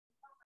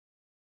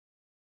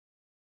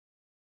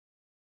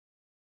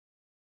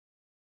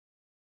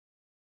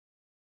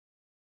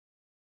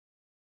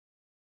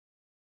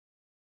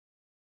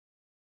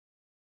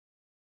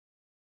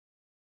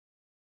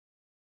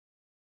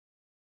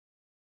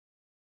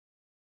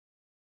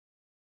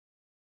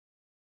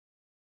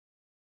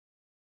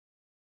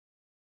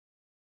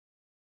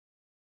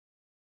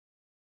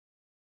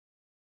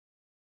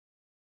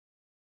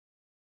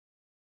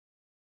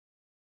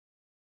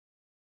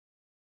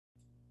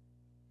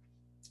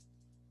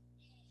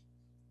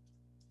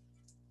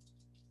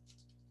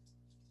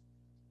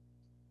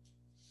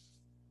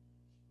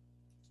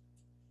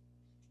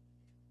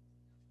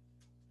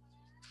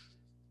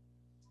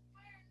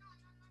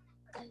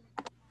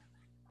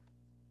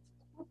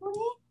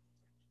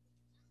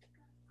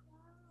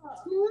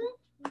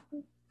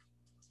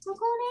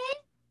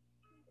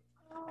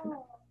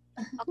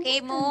Okay,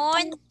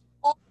 Moon.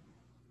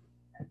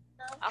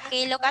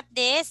 Okay, look at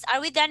this. Are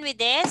we done with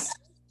this?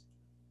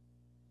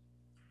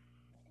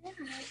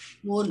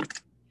 Moon.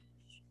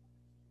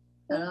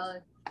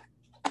 Hello.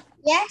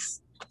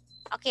 Yes.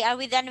 Okay, are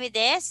we done with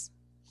this?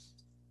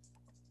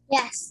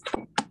 Yes.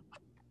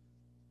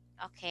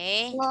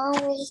 Okay. No.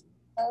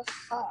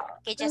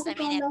 Okay, just a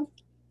minute.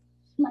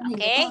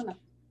 Okay.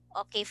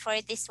 Okay, for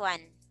this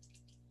one.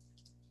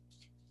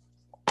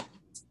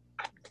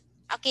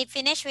 Okay,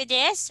 finish with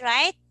this,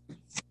 right?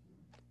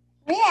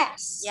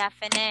 Yes. Yeah,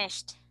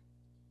 finished.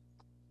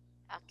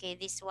 Okay,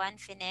 this one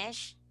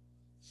finish.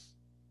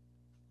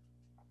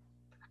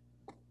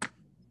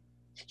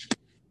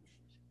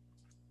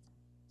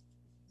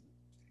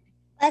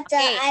 But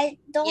Okay. I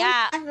don't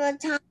Yeah. have a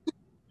time.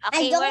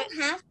 Okay, I don't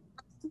have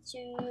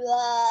to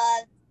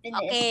finish.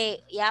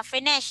 Okay, yeah,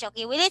 finish.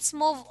 Okay, well, let's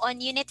move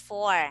on Unit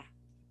 4.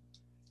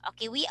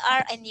 Okay, we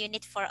are in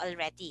Unit 4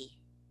 already.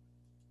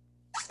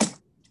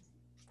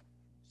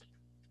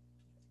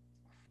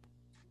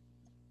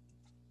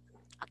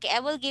 Okay, I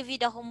will give you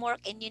the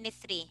homework in Unit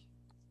 3.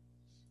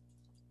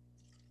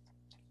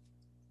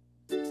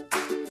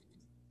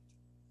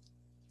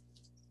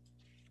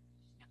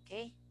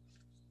 Okay.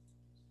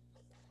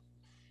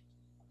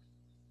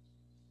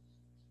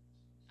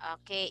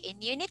 Okay,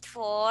 in Unit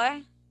 4.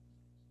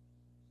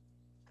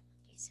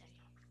 Okay, sorry.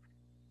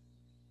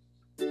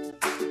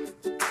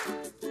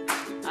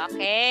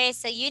 Okay,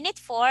 so Unit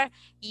 4,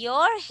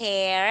 your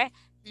hair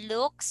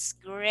looks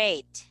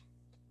great.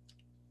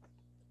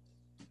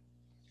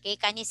 Okay,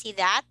 can you see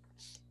that?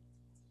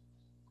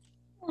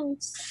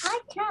 I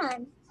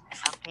can.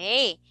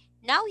 Okay,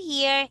 now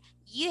here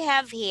you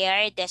have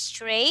here the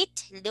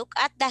straight. Look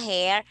at the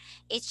hair.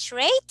 It's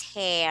straight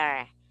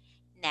hair.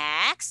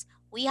 Next,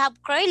 we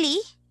have curly.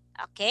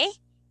 Okay,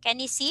 can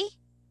you see?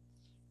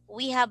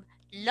 We have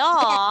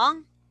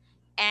long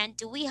and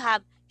we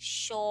have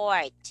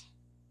short.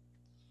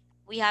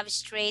 We have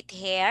straight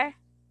hair,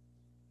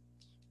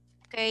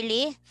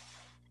 curly,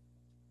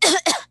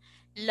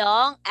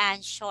 long,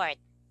 and short.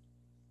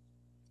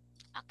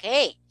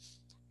 Okay,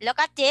 look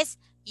at this.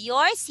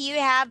 Yours, you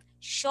have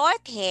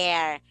short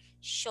hair.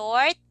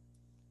 Short,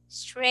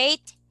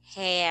 straight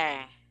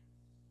hair.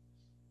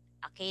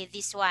 Okay,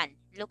 this one.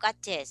 Look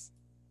at this.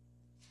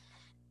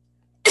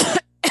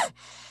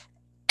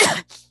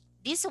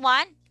 This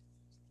one,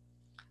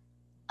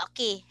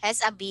 okay,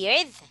 has a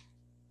beard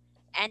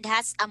and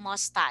has a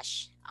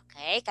mustache.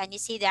 Okay, can you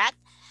see that?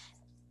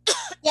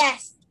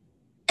 Yes.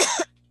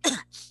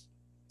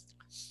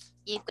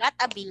 You've got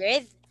a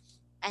beard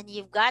and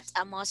you've got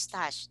a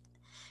mustache.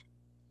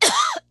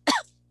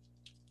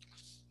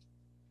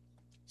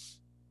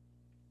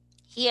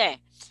 Here.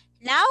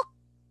 Now,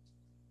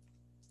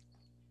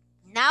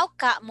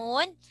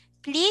 Moon,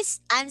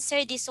 please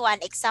answer this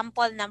one.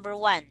 Example number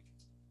 1.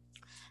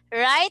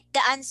 Write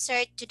the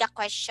answer to the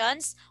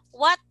questions.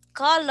 What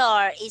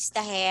color is the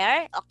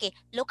hair? Okay,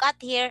 look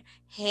at here,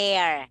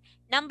 hair.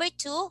 Number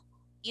 2,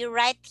 you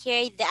write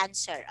here the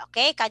answer.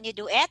 Okay, can you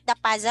do it? The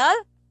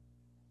puzzle?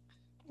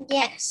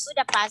 Yes. Do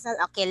the puzzle.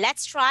 Okay,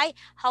 let's try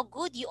how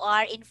good you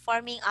are in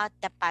forming out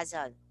the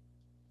puzzle.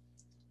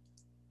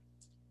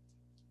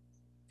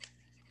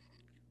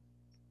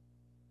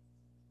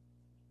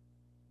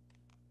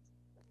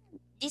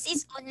 This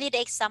is only the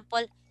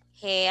example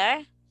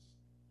hair.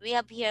 We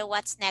have here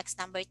what's next,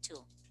 number 2.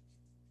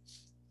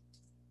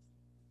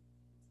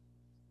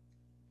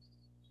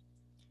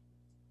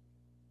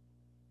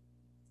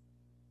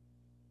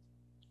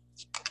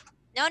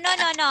 No, no,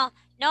 no, no.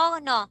 No,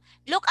 no.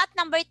 Look at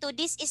number 2.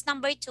 This is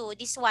number 2.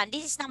 This one.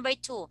 This is number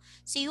 2.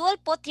 So you will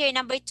put here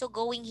number 2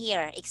 going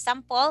here.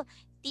 Example,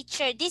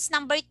 teacher, this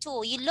number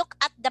 2. You look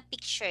at the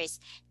pictures.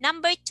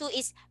 Number 2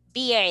 is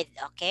beard.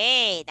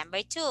 Okay.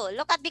 Number 2.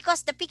 Look at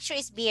because the picture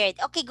is beard.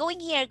 Okay, going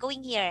here,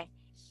 going here.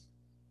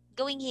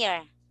 Going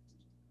here.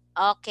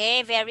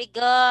 Okay, very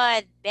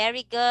good.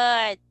 Very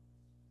good.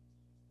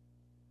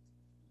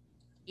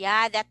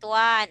 Yeah, that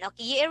one.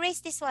 Okay, you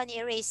erase this one.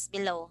 You erase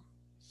below.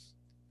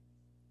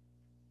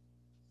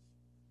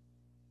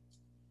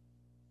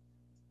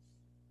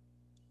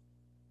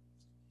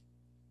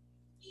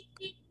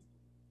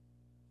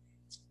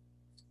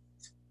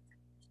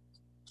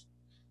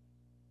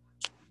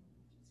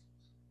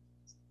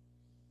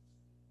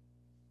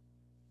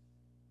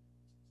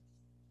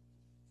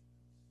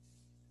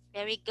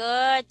 Very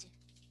good.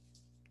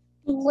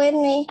 When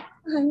we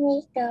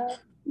need the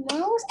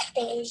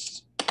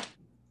mustache.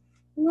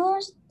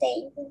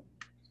 Mustache.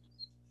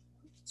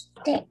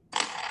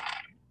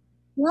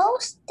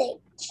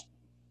 Mustache.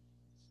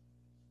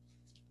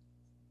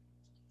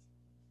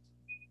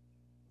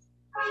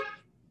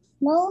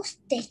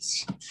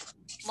 Mustache.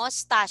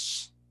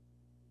 Mustache.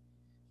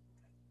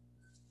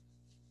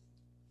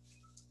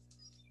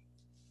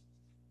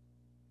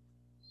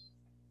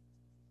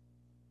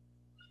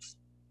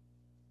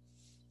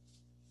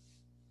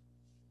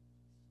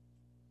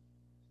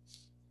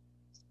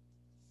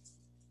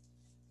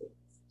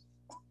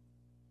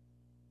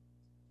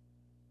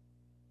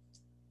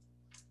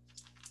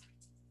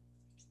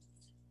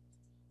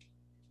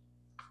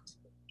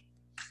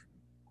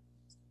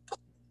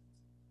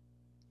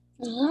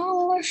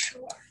 Long or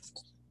short?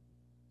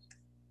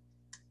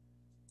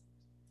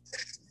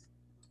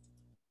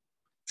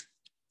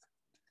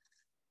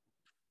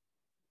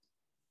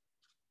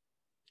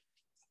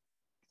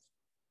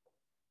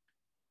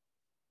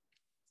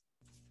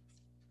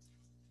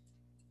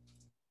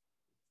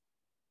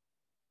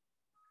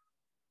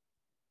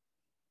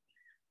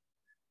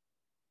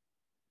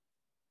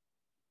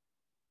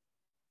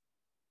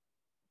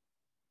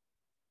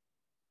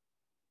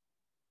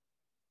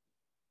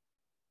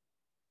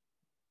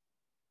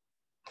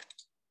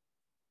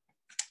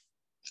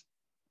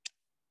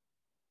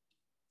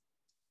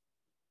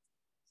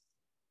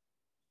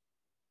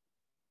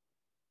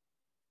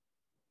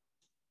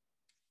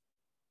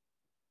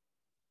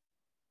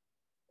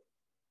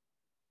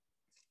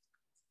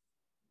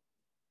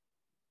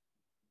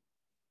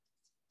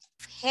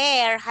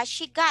 Hair has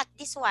she got?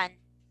 This one.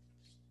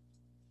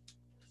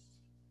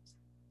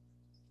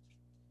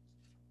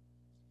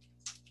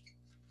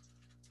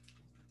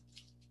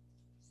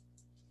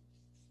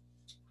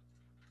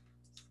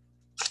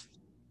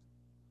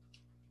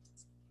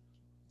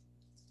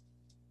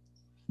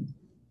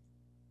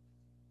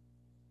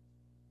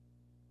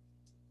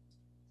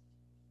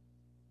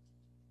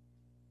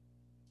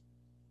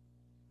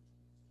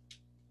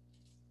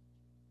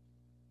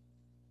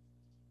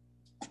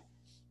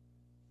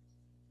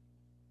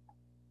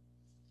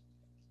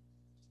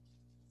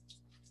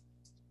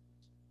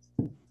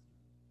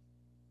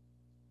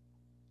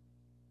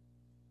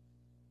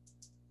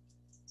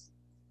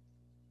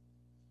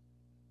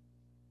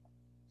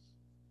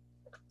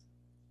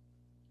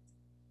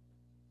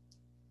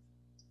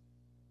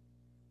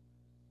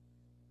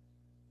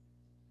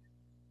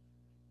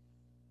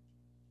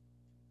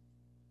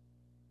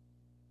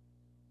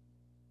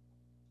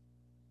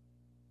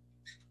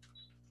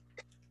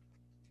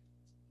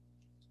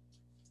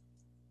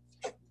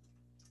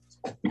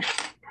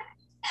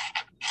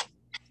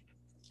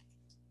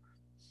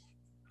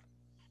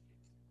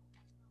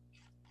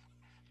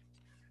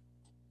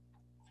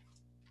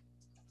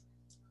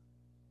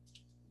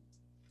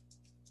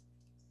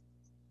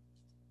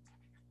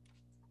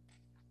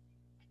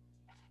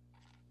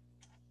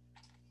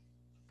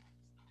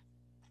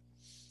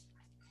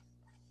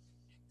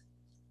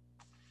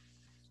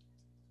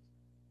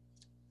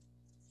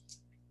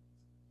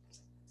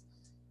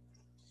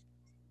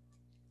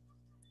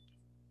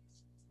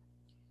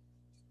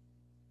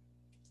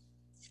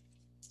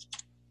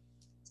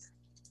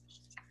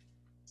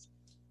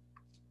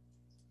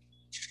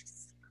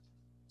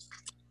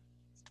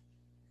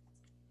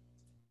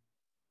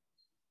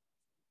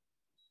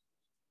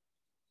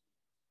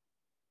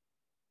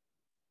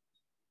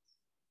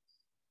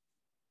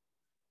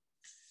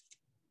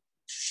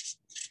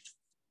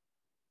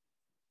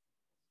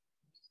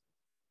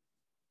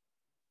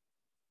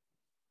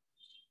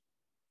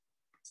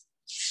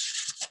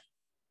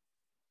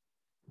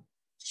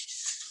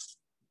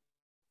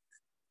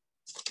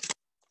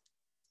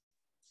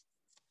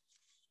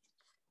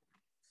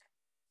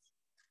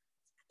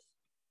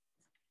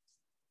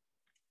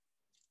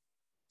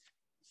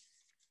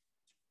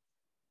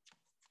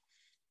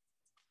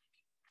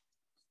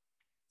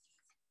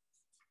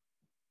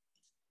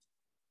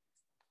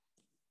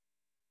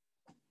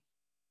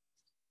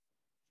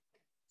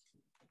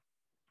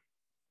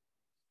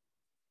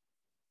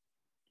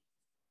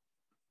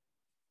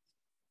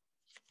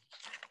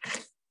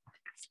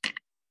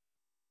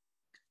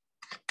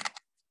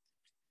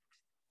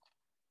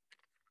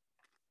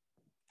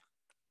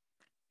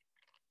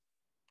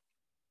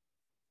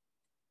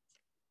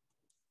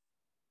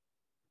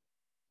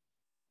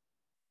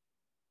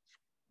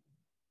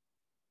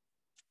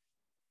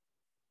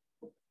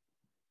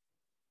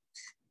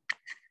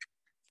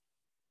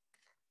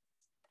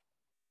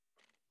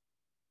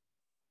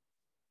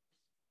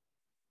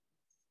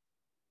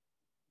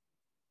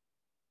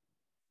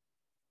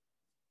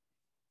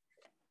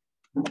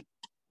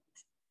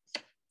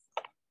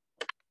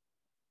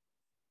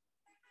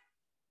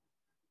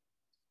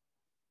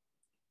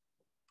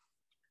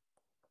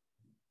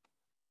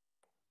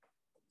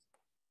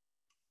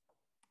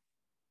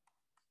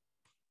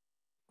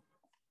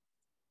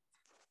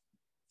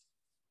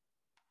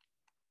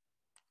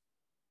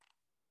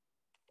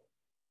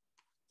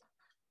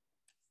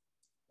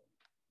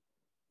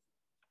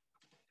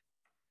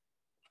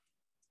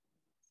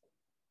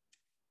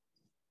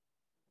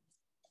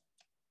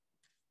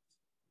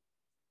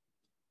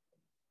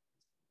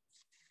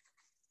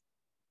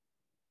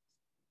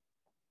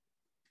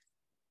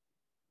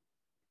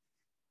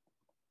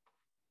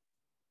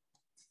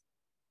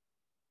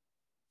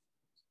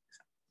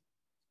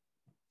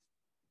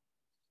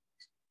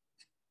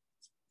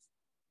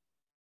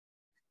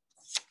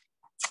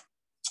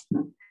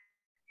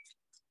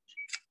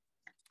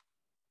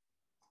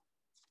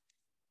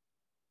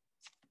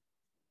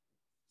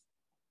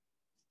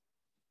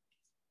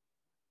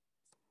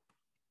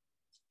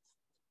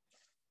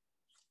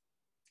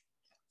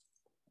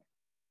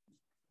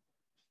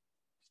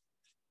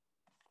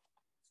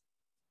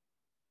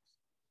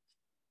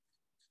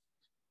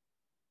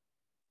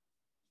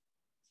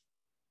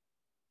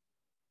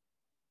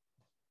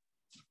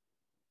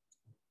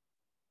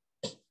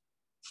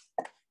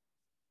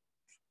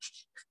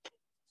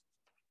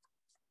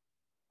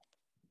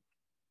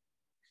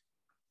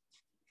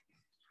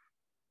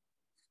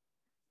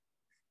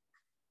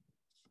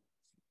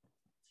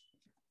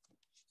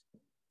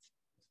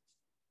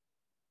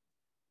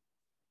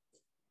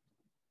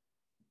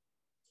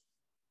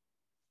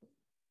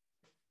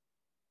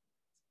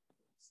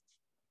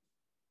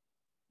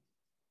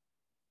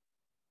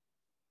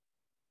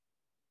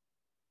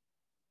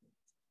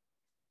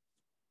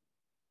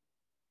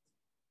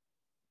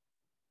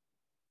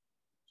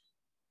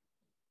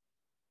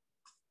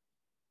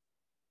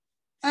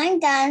 I'm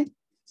done.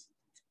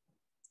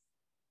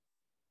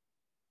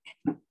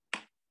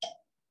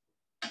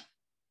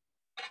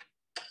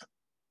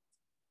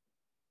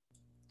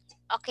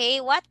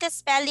 Okay, what the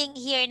spelling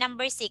here,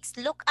 number 6?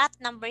 Look at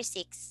number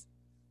 6.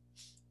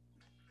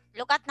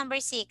 Look at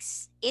number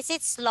 6. Is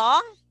it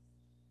long?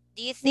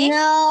 Do you think?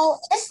 No, Oh,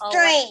 what?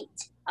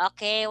 straight.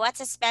 Okay, what's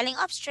the spelling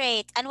of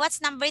straight? And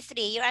what's number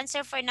 3? Your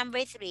answer for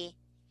number 3.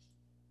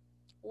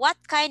 What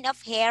kind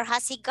of hair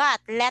has he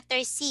got?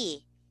 Letter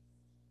C.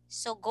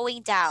 So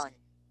going down.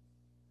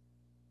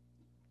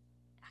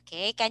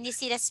 Okay, can you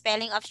see the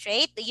spelling of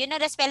straight? Do you know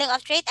the spelling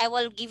of straight? I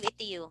will give it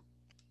to you.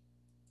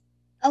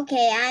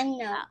 Okay, I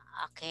know.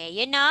 Okay,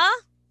 you know?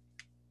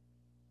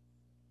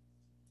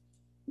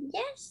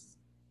 Yes.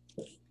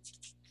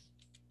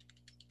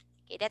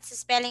 Okay, that's the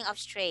spelling of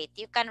straight.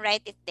 You can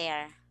write it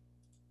there.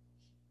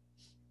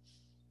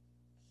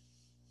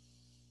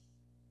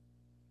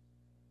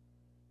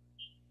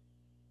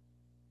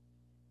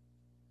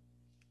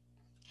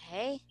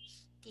 Okay,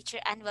 Teacher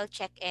Ann will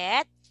check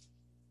it.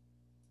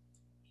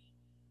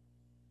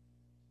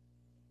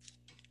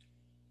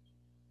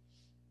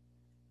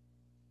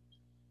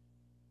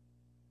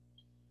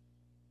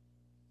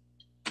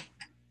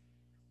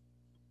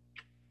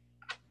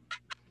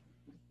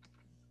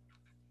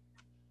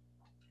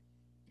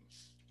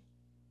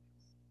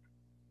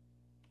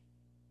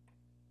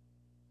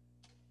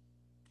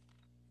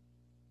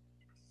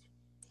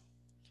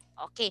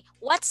 Okay,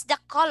 what's the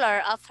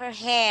color of her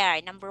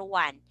hair? Number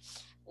 1.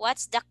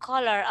 What's the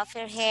color of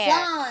her hair?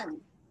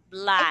 Blonde.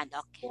 Blonde.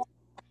 Okay.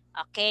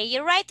 Okay,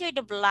 you write here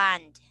the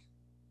blonde.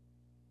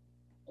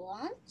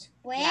 Blonde?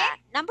 Where? Yeah.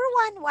 Number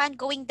 1,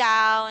 going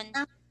down.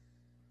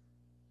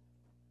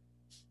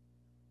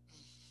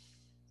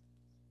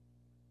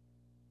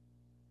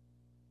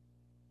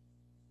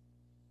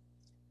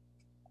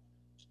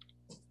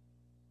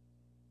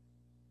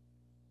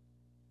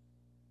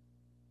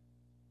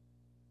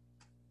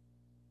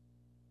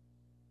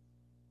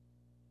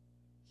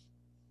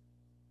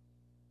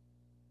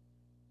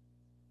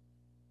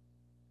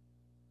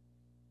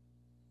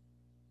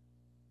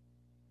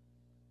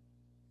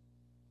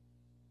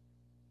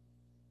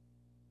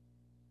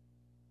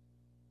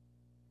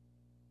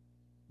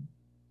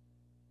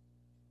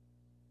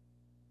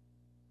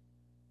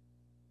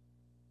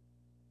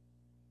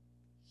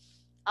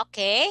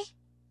 Okay.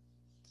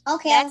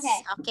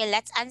 Okay.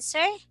 Let's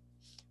answer.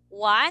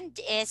 1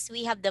 is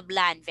we have the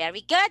blonde.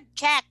 Very good.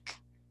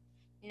 Check.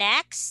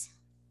 Next,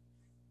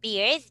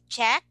 beard.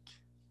 Check.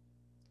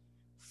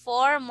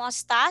 4,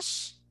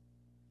 mustache.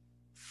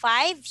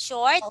 5,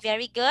 short.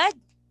 Very good.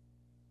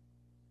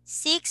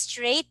 6,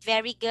 straight.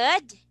 Very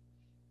good.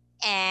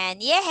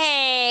 And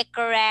yay,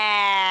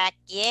 correct.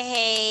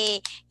 Yay.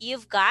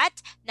 You've got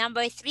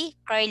number 3,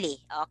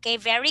 curly. Okay,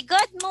 very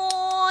good,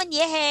 Moon.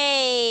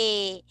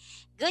 Yay.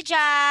 Good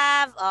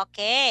job.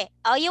 Okay.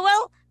 Oh, you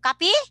will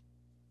copy?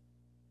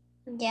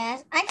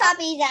 Yes, I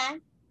copy that.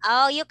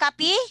 Oh, you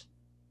copy?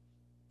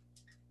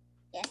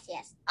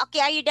 Yes. Okay,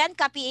 are you done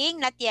copying?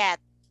 Not yet.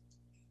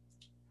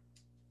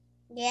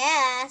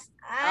 Yes,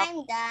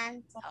 I'm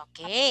done.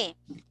 Okay.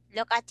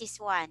 Look at this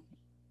one.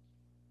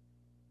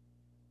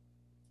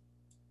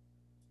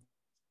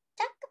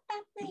 Talk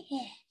about my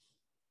hair.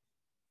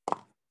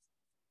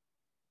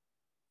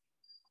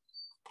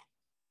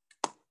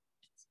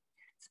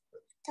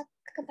 Talk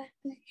about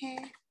my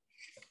hair.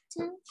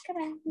 Talk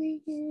about my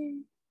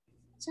hair.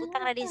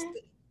 Utang na this.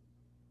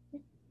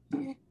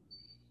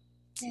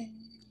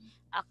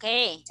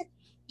 Okay.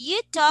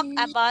 You talk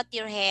about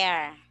your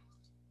hair.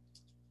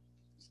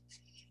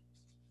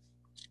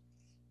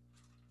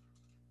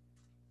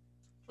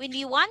 When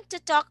we want to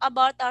talk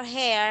about our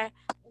hair,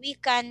 we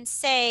can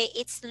say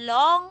it's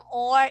long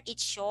or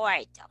it's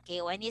short. Okay,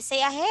 when you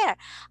say a hair,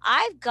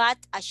 I've got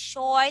a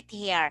short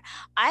hair.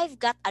 I've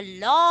got a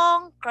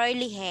long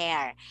curly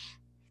hair.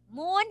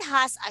 Moon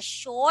has a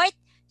short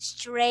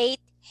straight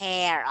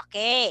hair.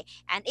 Okay,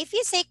 and if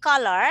you say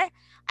color,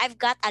 I've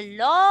got a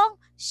long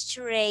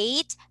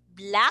straight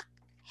black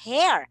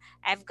hair.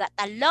 I've got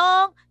a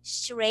long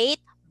straight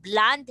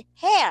blonde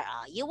hair.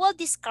 You will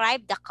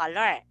describe the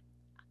color.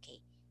 Okay,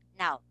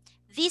 now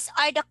these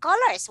are the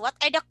colors. What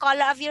are the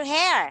color of your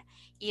hair?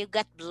 You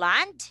got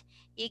blonde,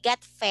 you got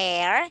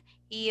fair,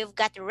 you've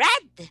got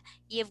red,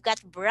 you've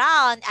got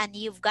brown, and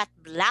you've got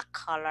black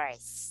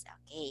colors.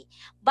 Okay,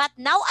 but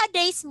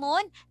nowadays,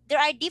 Moon, there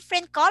are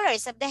different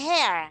colors of the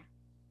hair.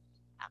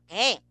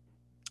 Okay,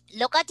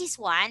 look at this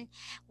one.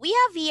 We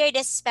have here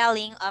the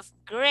spelling of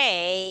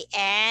gray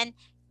and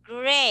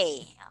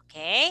gray.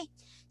 Okay,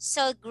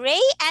 so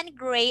gray and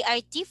gray are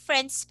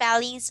different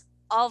spellings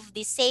of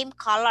the same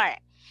color.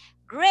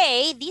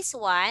 Gray, this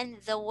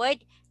one, the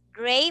word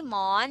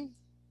Greymon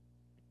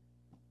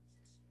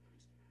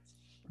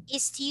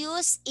is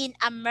used in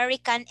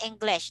American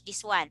English.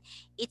 This one,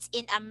 it's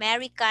in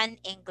American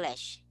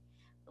English.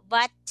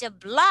 But the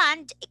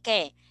blonde,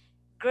 okay,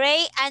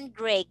 gray and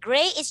gray.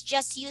 Gray is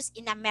just used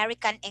in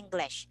American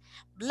English.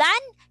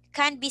 Blonde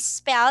can be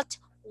spelled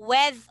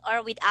with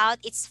or without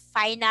its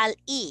final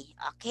E.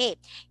 Okay.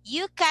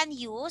 You can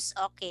use,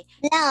 okay,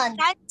 you Blonde.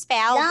 can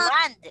spell Blonde.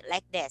 blonde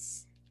like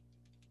this.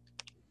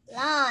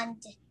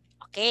 Blonde.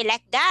 Okay,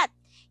 like that.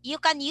 You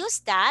can use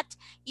that.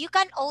 You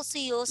can also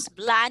use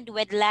blonde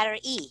with letter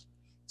E.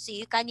 So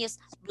you can use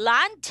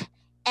blonde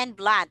and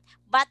blonde,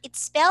 but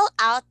it's spelled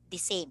out the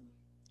same.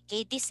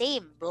 Okay, the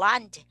same.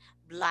 Blonde,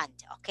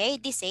 blonde. Okay,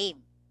 the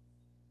same.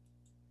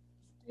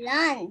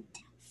 Blonde.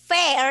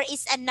 Fair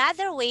is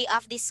another way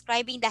of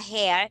describing the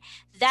hair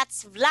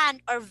that's blonde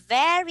or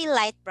very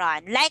light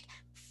brown. Like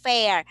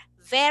fair,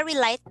 very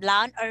light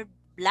blonde or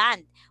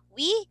blonde.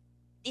 We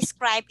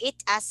describe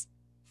it as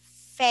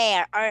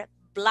fair or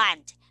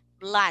blonde.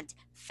 Blonde,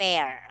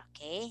 fair.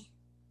 Okay.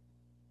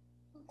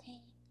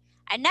 Okay.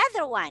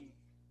 Another one.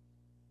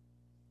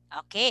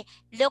 Okay.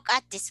 Look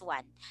at this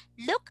one.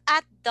 Look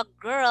at the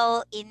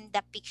girl in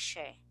the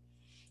picture.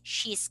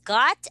 She's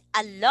got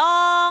a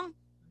long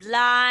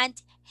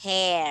blonde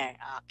hair.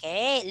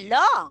 Okay,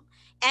 long.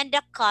 And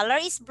the color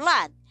is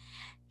blonde.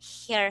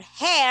 Her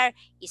hair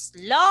is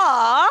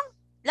long,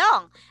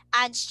 long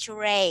and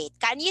straight.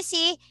 Can you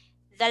see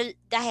the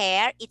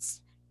hair?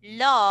 It's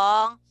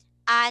long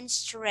and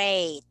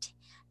straight.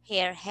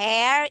 Her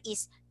hair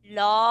is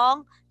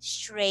long,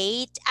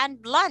 straight,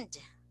 and blonde.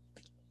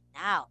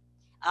 Now,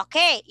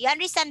 okay, you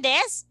understand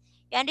this?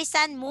 You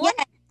understand Moon?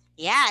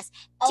 Yes.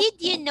 Did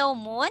you Okay. know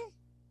Moon?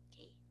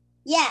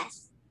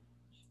 Yes.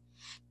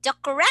 The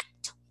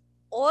correct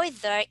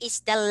order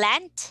is the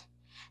length,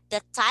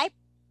 the type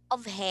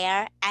of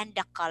hair, and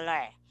the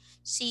color.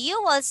 So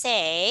you will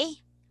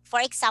say, for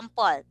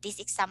example, this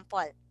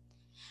example,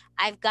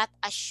 I've got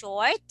a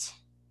short,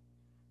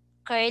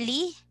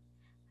 curly,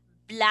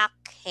 black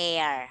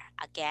hair.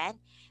 Again,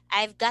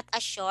 I've got a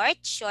short,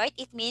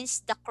 it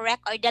means the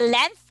correct or the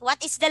length.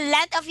 What is the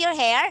length of your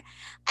hair?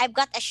 I've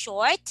got a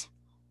short,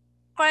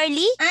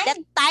 curly,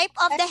 the type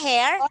of the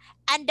hair,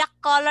 and the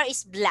color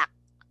is black.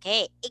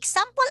 Okay,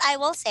 example, I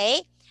will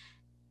say,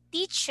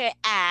 Teacher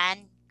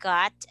Anne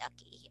got,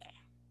 okay, here.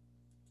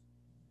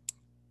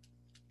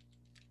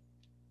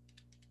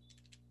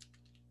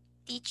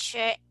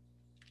 Teacher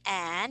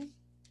Anne,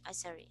 oh,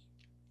 sorry.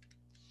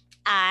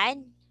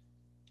 Anne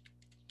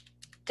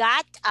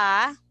got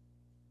a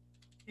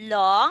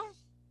long,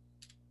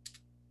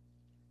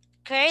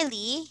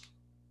 curly,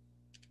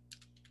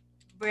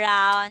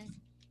 brown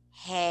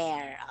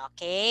hair.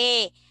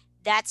 Okay,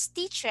 that's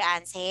Teacher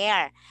Anne's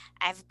hair.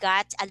 I've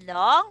got a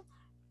long,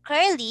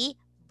 curly,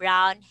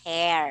 brown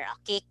hair.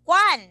 Okay,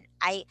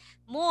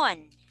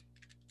 Moon.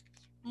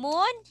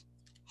 Moon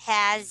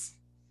has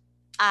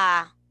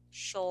a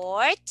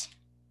short,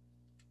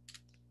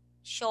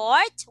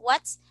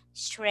 what's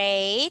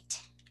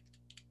straight,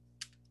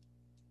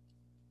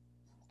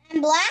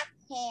 And black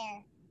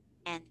hair.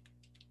 and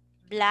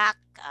black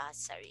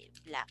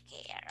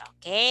hair.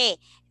 Okay,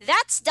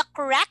 that's the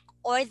correct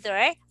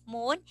order,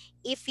 Moon.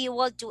 If you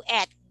will do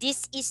it,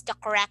 this is the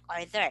correct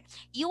order.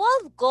 You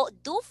will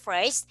do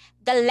first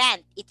the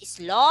length. It is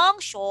long,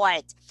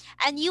 short,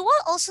 and you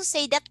will also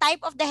say the type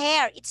of the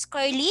hair. It's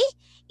curly,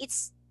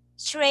 it's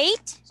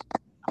straight.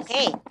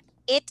 Okay,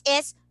 it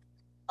is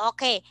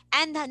okay.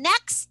 And the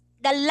next,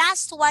 the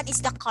last one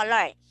is the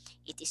color.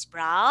 It is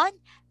brown,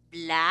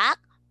 black,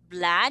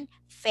 blonde,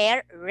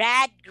 fair,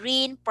 red,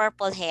 green,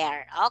 purple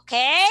hair.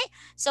 Okay?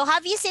 So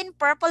have you seen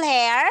purple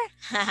hair?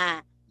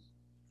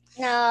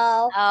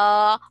 No.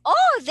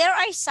 There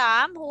are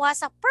some who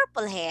has a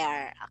purple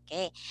hair.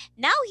 Okay.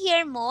 Now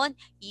here, Moon,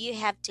 you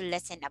have to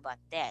listen about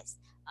this.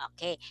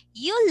 Okay.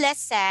 You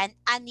listen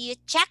and you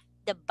check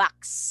the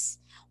box.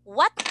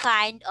 What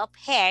kind of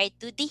hair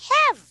do they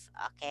have?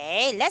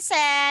 Okay,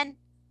 listen.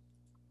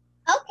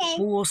 Okay.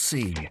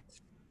 4C.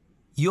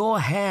 Your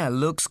hair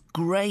looks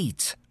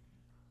great.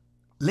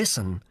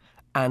 Listen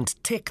and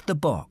tick the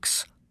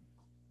box.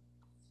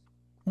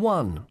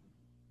 1.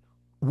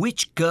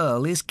 Which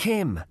girl is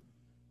Kim?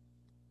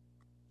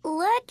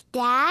 Look,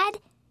 Dad.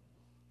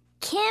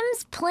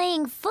 Kim's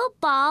playing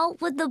football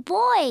with the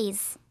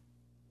boys.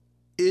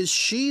 Is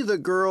she the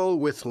girl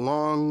with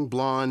long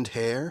blonde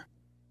hair?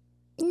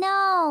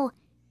 No,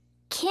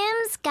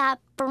 Kim's got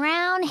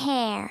brown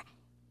hair,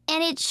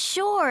 and it's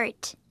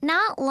short,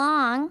 not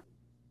long.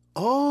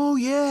 Oh,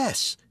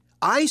 yes.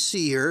 I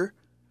see her.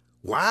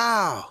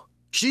 Wow,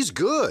 she's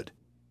good.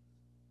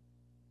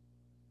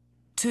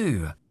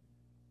 2.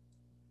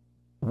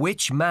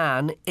 Which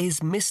man is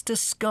Mr.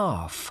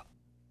 Scarf?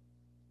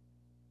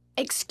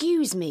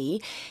 Excuse me,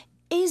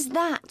 is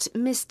that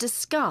Mr.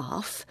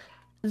 Scarf,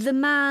 the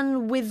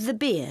man with the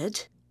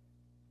beard?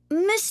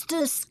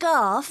 Mr.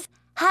 Scarf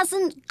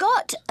hasn't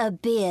got a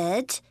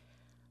beard,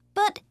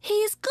 but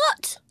he's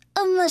got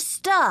a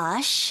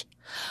moustache.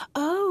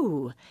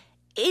 Oh,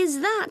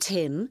 is that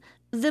him,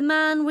 the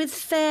man with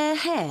fair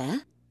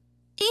hair?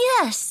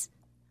 Yes,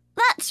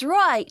 that's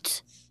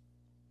right.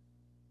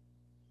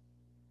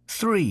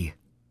 3.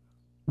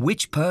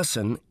 Which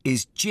person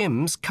is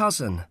Jim's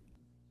cousin?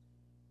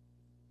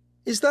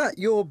 Is that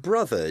your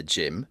brother,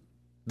 Jim?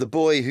 The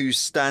boy who's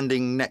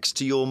standing next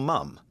to your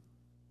mum?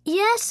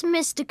 Yes,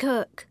 Mr.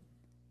 Cook.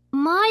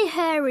 My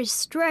hair is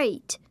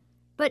straight,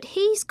 but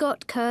he's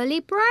got curly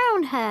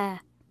brown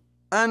hair.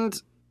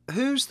 And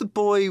who's the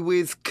boy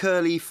with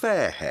curly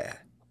fair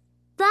hair?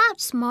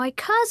 That's my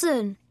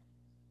cousin.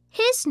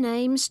 His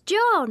name's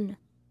John.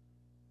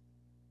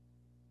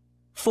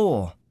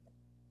 4.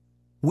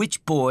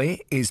 Which boy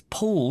is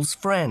Paul's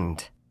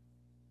friend?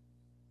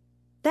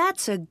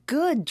 That's a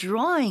good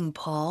drawing,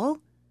 Paul.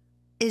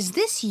 Is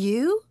this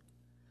you?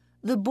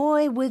 The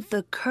boy with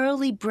the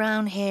curly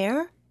brown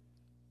hair?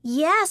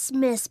 Yes,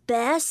 Miss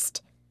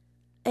Best.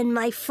 And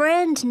my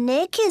friend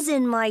Nick is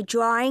in my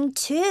drawing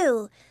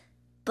too,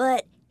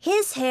 but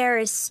his hair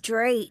is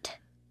straight.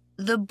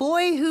 The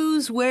boy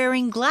who's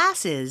wearing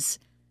glasses.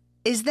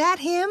 Is that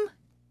him?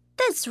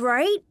 That's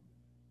right.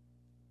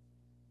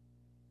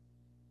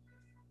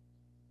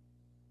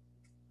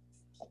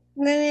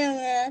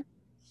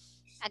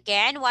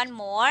 Again, one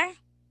more.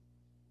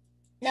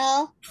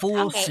 No.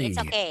 4C. Okay, it's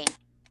okay.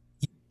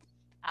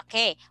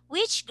 Okay,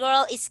 which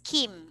girl is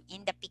Kim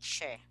in the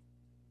picture?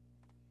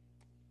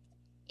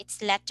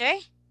 It's letter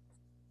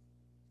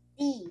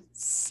C.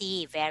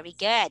 C. Very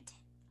good.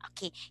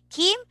 Okay,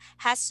 Kim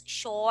has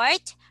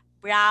short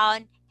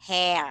brown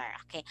hair.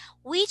 Okay,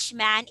 which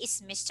man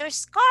is Mr.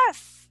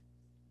 Scarf?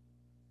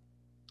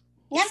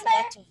 It's Number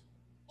letter,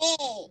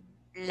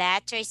 A.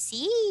 letter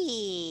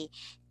C.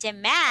 The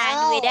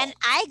man with an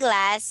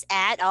eyeglass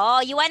and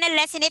you wanna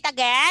lesson it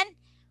again?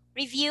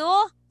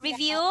 Review.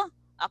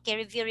 Okay,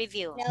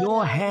 review. No, Your no,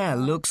 hair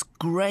no. looks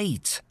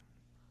great.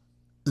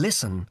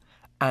 Listen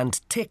and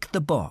tick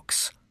the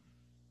box.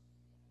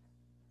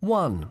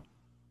 1.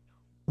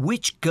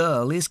 Which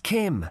girl is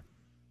Kim?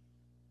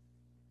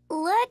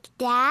 Look,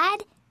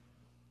 Dad.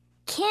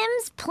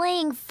 Kim's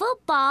playing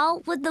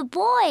football with the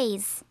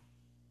boys.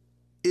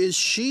 Is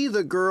she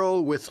the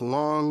girl with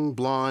long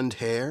blonde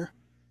hair?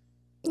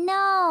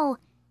 No,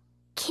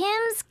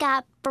 Kim's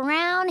got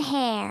brown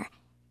hair,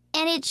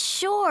 and it's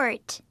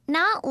short,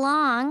 not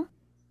long.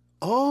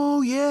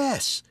 Oh,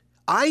 yes.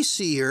 I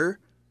see her.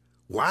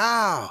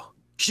 Wow,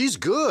 she's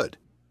good.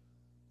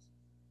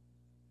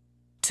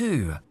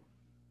 2.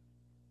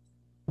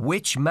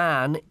 Which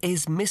man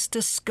is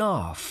Mr.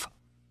 Scarf?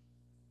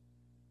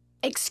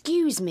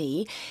 Excuse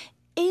me,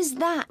 is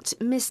that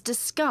Mr.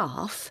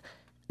 Scarf,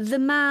 the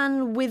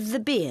man with the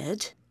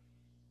beard?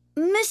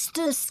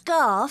 Mr.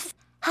 Scarf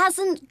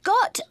hasn't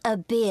got a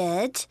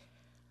beard,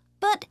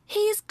 but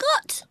he's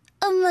got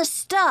a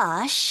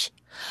moustache.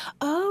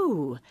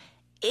 Oh,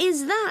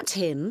 is that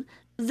him,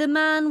 the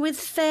man with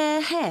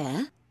fair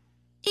hair?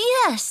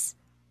 Yes,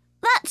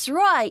 that's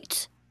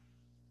right.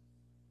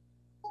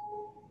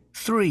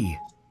 3.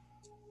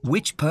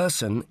 Which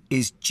person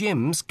is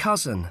Jim's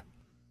cousin?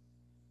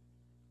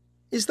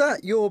 Is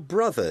that your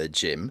brother,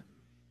 Jim?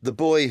 The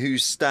boy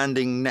who's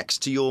standing next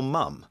to your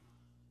mum?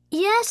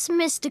 Yes,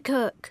 Mr.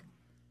 Cook.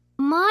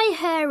 My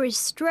hair is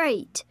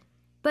straight,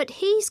 but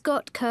he's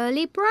got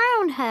curly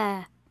brown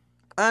hair.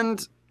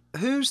 And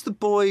who's the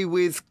boy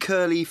with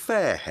curly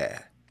fair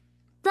hair?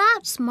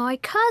 That's my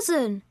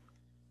cousin.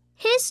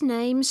 His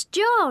name's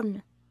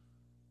John.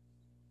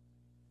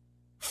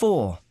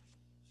 4.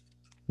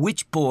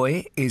 Which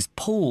boy is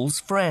Paul's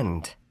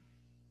friend?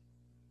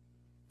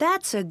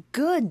 That's a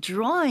good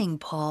drawing,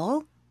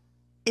 Paul.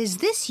 Is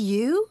this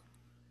you?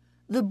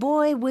 The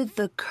boy with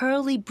the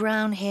curly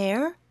brown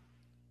hair?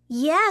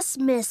 Yes,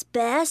 Miss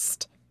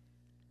Best.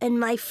 And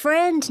my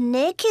friend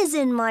Nick is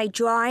in my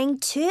drawing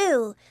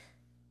too,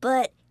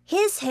 but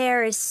his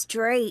hair is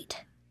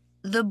straight.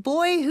 The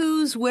boy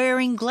who's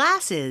wearing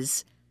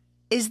glasses.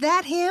 Is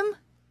that him?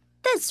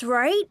 That's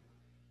right.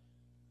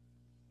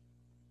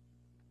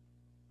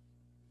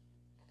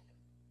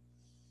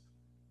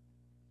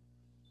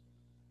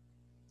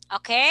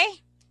 Okay,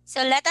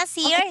 so let us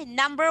hear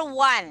number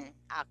 1.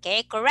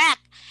 Okay, correct.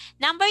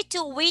 Number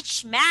 2,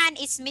 which man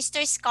is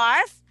Mr.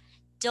 Scarf?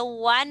 The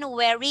one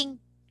wearing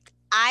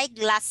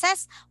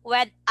eyeglasses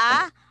with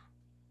a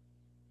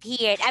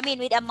beard.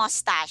 With a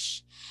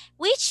mustache.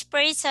 Which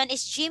person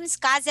is Jim's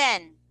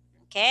cousin?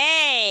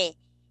 Okay.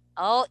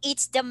 Oh,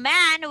 it's the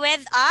man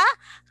with a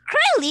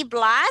curly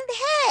blonde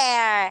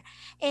hair.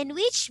 And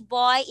which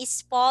boy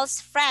is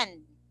Paul's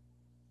friend?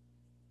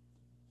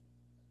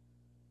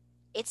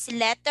 It's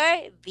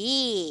letter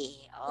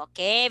B.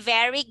 Okay,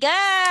 very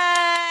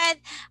good.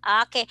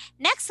 Okay,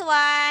 next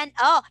one.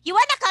 Oh, you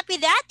want to copy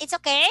that? It's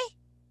okay?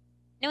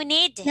 No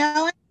need?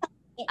 No.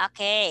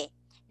 Okay.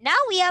 Now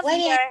we have Wait.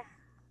 here.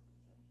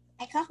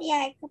 I copy.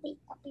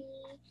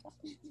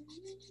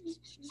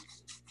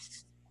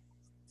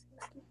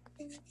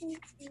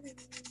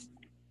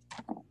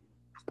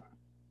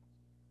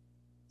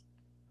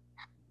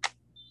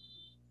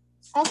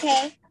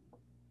 Okay.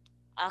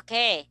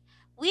 Okay.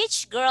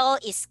 Which girl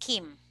is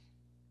Kim?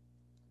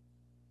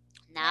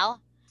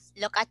 Now,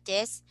 look at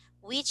this.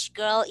 Which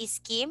girl is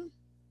Kim?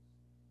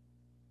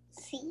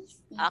 C.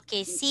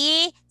 Okay,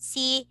 C,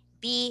 C,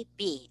 B,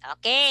 B.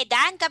 Okay,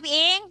 done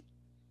copying?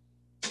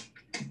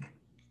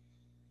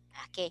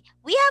 Okay,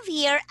 we have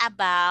here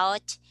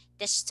about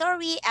the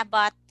story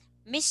about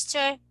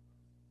Mr.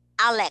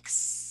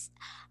 Alex.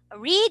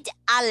 read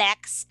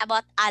Alex,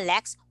 about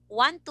Alex,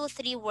 1, 2,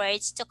 3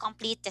 words to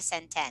complete the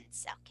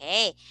sentence.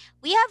 Okay.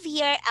 We have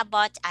here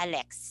about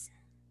Alex.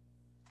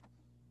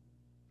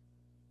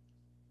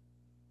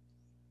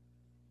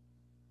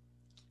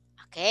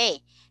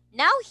 Okay.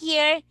 Now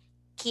here,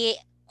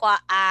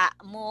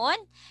 Moon,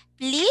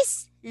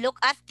 please look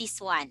at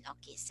this one.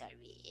 Okay, sorry.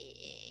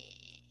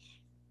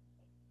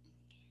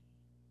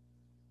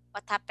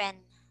 What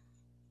happened?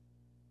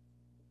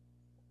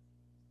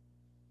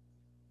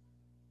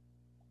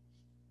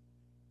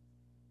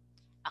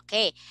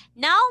 Okay.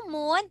 Now,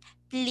 Moon,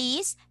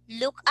 please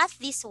look at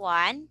this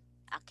one.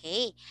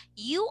 Okay.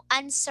 You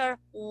answer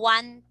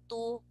 1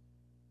 to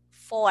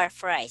 4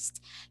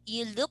 first.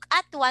 You look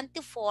at 1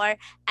 to 4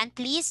 and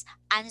please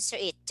answer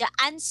it. The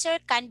answer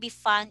can be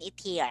found it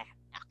here.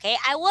 Okay,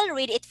 I will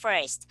read it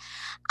first.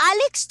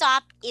 Alex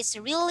Top is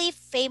really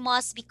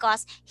famous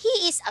because he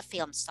is a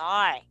film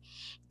star.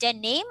 The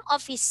name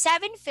of his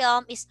 7th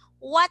film is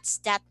What's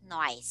That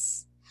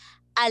Noise?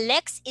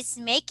 Alex is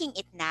making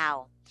it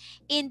now.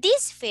 In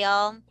this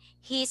film,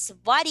 his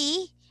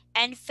body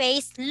and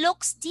face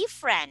looks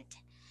different.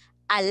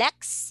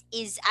 Alex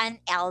is an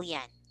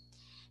alien.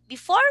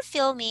 Before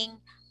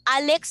filming,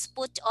 Alex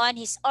put on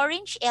his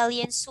orange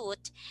alien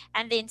suit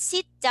and then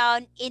sit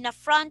down in the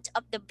front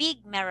of the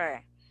big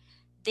mirror.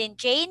 Then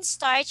Jane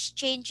starts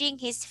changing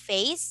his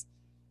face.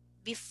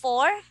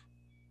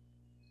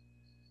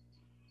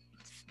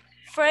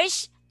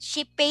 First,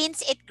 she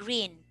paints it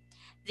green.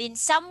 Then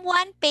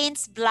someone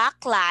paints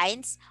black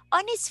lines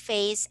on his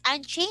face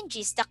and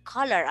changes the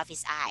color of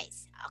his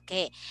eyes.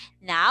 Okay,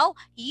 now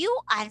you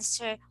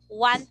answer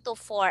 1 to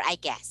 4, I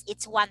guess.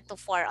 It's 1 to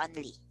 4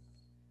 only.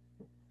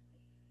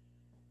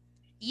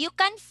 You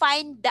can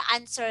find the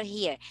answer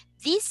here.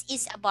 This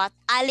is about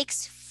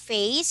Alex's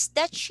face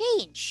that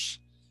changed.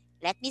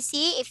 Let me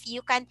see if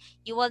you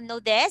will know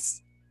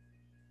this.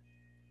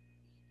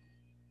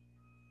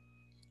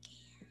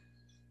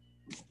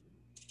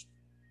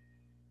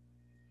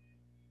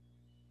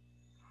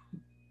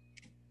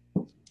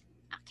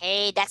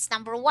 Okay, that's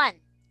number 1.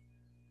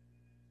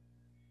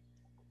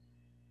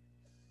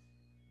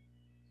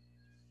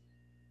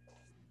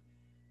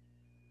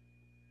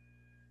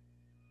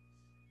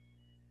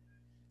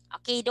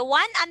 Okay, the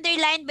one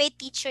underlined by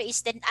teacher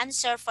is the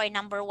answer for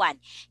number 1.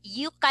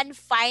 You can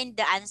find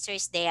the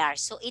answers there,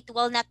 so it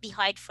will not be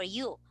hard for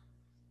you.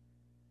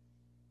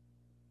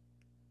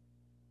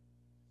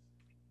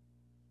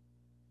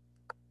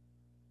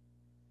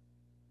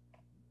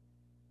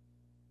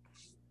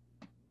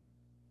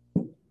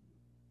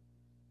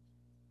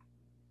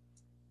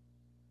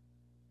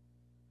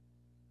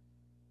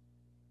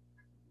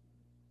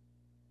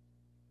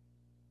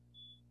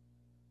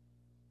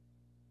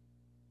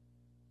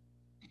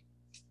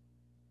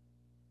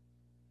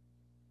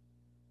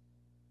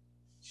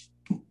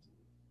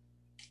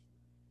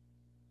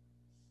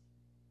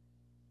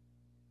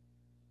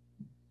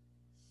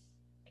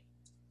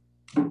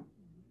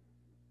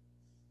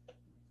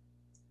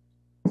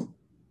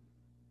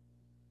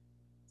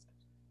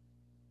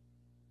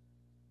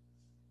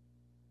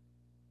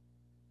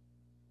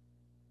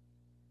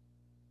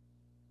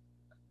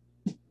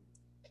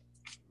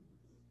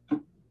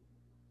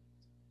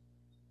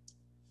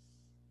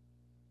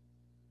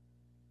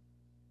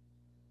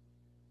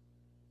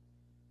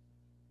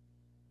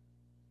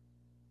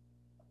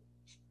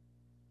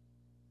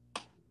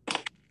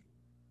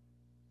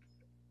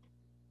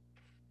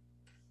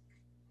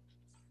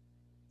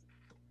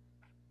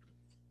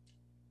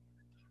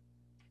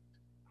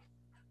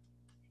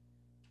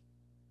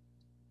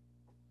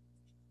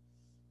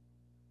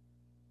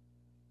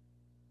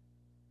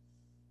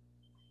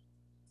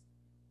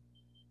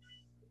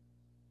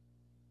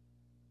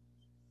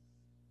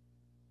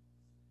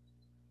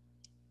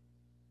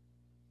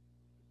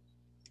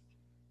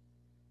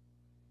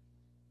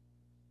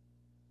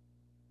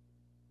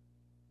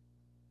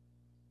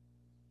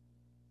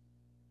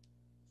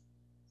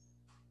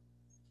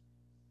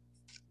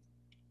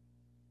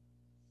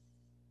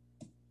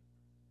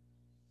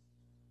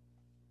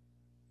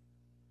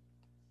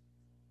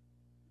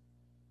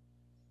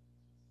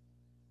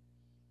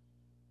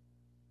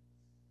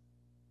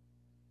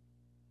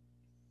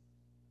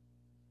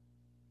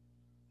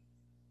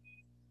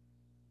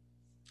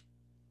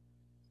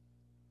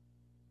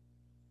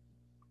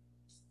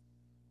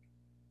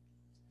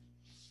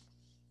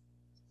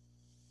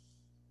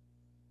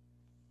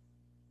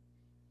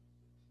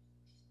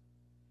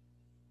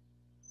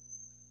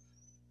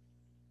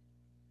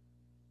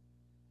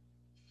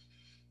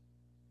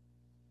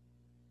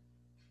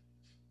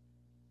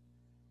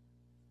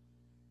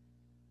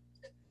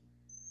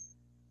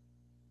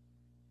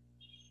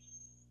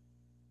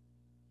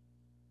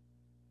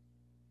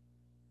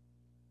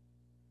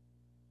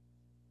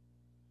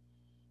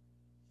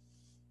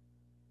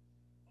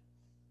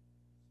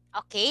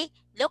 Okay,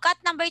 look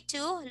at number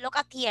 2. Look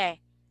at here.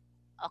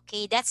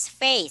 Okay, that's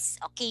face.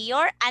 Okay,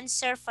 your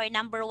answer for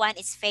number 1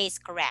 is face,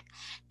 correct.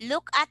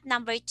 Look at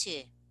number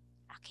 2.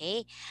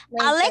 Okay,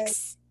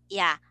 Alex,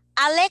 yeah.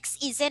 Alex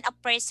isn't a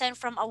person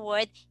from a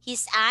word.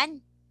 He's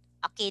an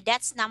Okay,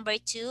 that's number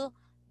 2.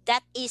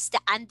 That is the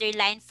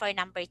underline for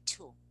number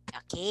 2.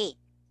 Okay.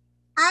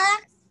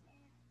 Alex.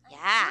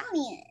 Yeah.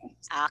 Alien.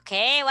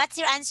 Okay, what's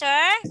your answer?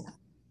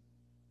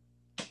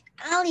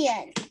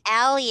 Alien.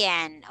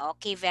 Alien.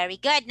 Okay, very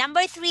good.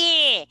 Number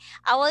 3.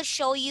 I will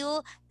show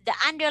you the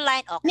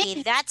underline.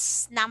 Okay,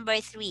 that's number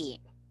 3.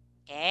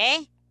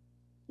 Okay.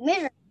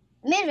 Mirror.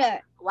 Mirror.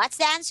 What's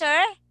the answer?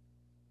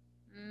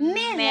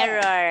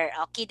 Mirror.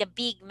 Okay, the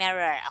big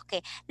mirror.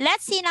 Okay,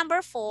 let's see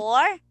number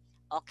 4.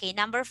 Okay,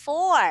 number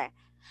 4.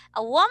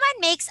 A woman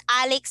makes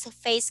Alex's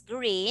face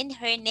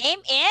green. Her name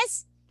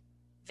is?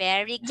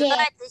 Very good.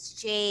 Jane. It's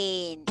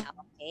Jane.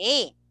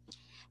 Okay.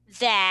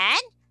 Then,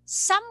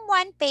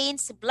 someone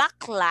paints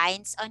black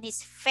lines on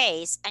his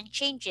face and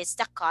changes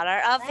the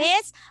color of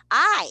his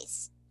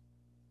eyes.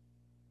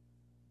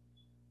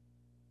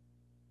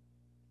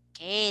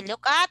 Okay,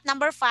 look at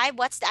number 5.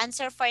 What's the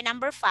answer for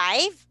number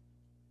 5?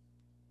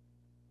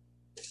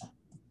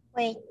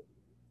 Wait.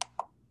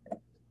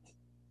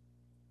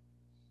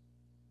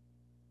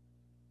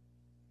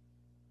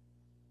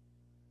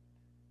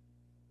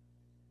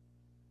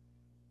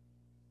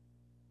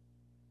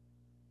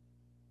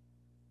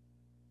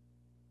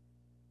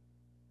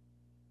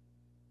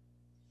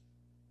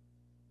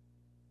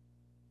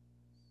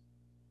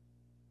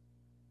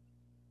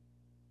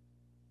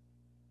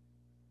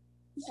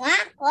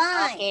 Black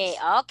line. Okay,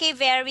 okay,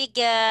 very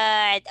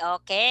good.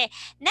 Okay,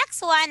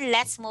 next one,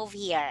 let's move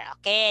here.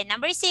 Okay,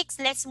 number 6,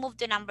 let's move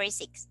to number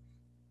 6.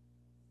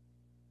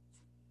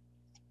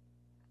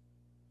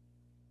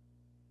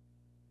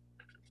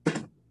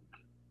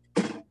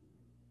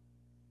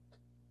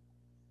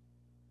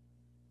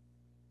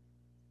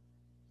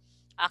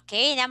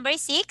 Okay, number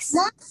 6.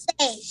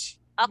 Mustache.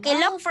 Okay,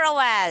 No. look for a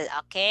while.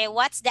 Okay,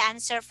 what's the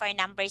answer for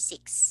number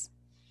 6?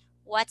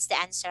 What's the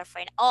answer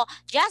for? Oh,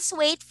 just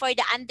wait for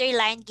the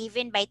underline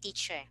given by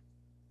teacher.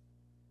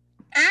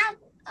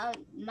 A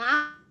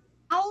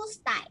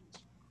mustache.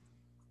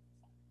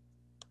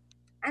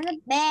 And a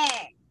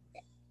bear.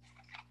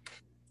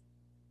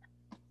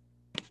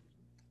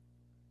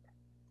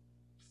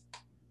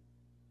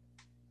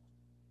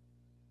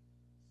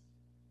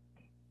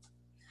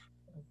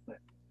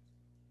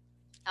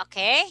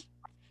 Okay.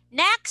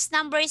 Next,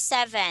 number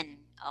 7.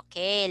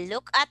 Okay,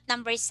 look at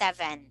number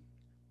 7.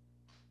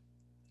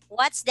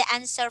 What's the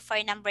answer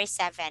for number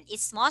 7?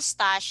 It's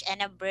mustache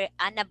and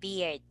a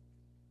beard.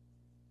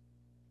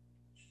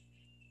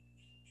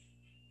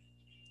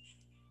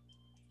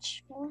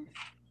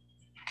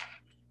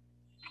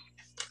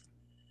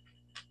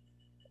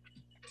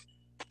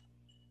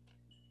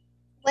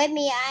 With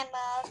me, I'm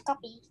a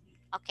copy.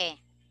 Okay.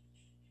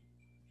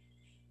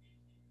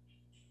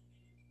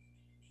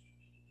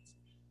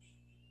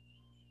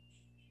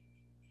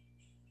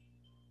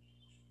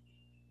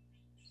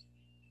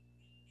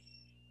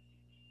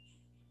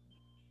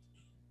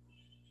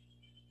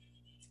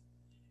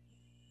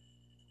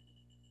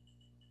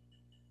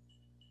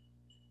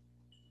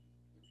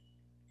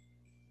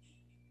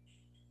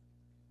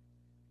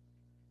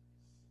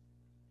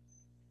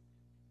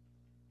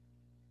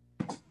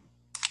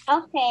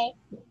 Okay.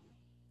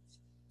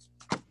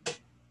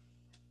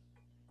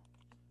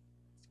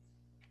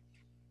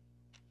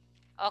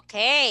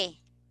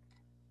 Okay.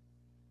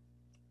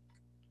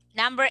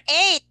 Number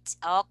 8.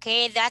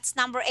 Okay, that's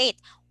number 8.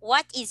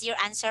 What is your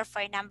answer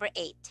for number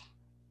 8?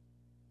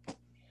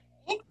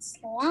 It's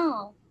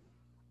long.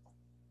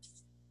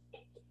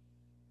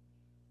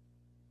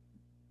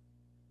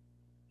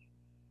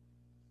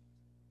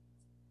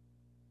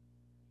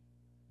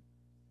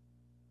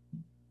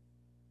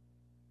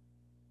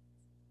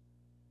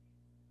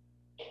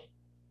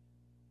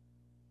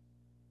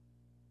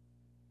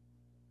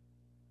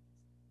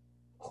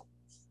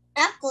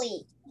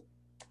 Ugly.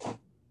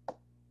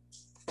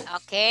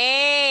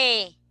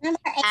 Okay. Number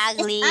 8 is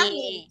Ugly.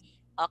 ugly.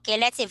 Okay,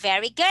 let's see.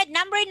 Very good.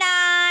 Number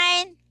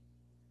 9.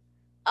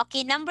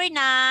 Okay, number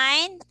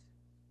 9.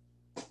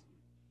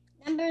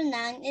 Number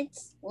 9,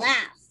 it's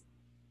laugh.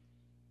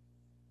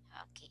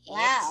 Okay.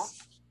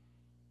 Laugh.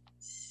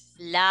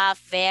 Laugh.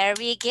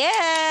 Very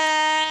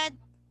good.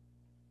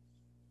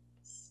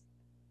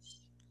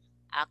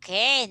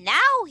 Okay,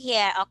 now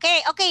here.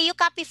 Okay, you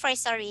copy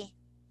first, sorry.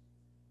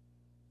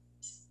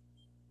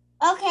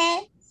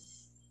 Okay.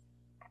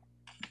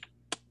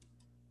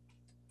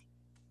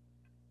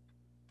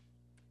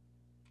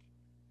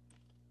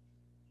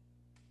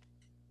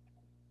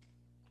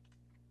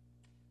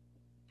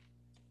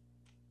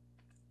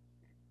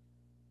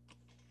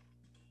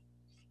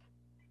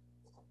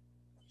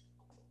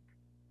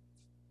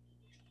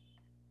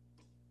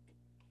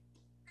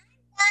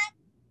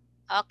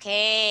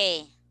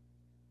 Okay.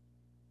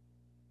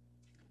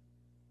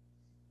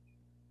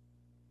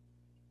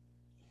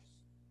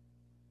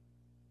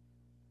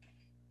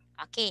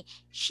 Okay,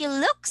 she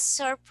looks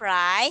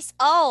surprised.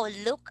 Oh,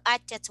 look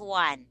at that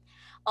one.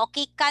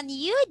 Okay, can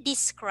you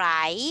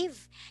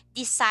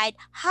decide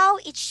how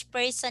each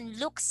person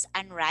looks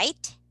and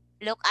write?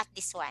 Look at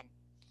this one.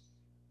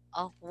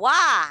 Oh,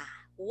 wow.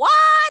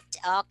 What?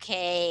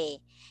 Okay.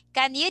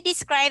 Can you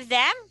describe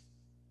them?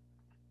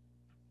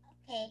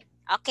 Okay.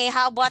 Okay,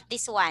 how about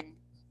this one?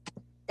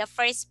 The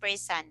first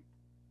person.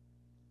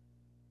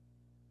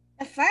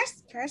 The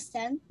first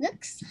person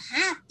looks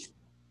happy.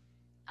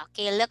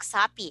 Okay, looks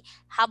happy.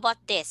 How about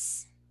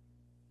this?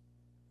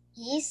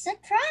 He's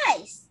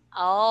surprised.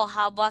 Oh,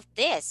 how about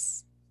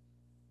this?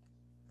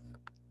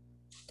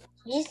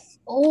 He's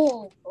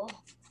old.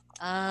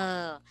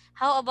 Oh,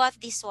 how about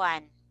this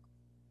one?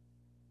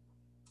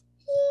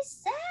 He's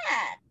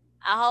sad.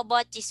 How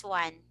about this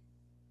one?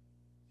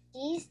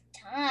 He's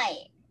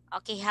tired.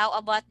 Okay, how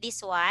about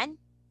this one?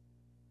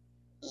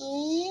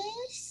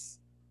 He's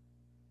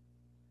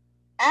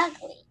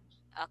ugly.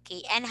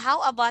 Okay, and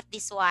how about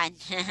this one?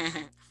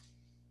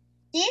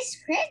 He's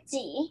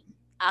pretty.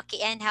 Okay,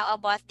 and how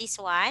about this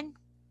one?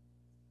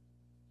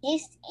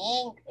 He's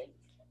angry.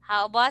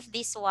 How about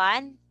this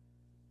one?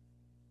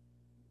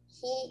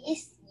 He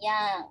is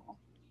young.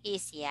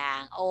 He's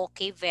young.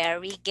 Okay,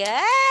 very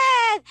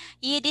good.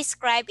 You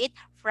describe it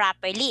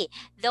properly.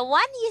 The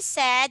one you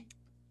said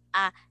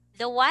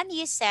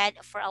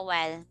for a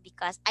while,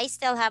 because I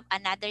still have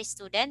another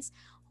students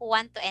who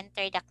want to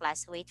enter the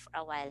class. Wait for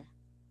a while.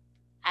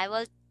 I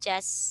will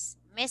just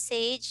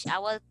message. I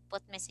will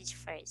put message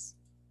first.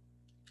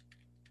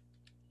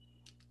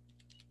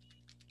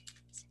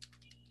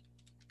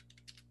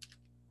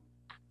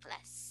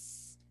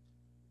 Class.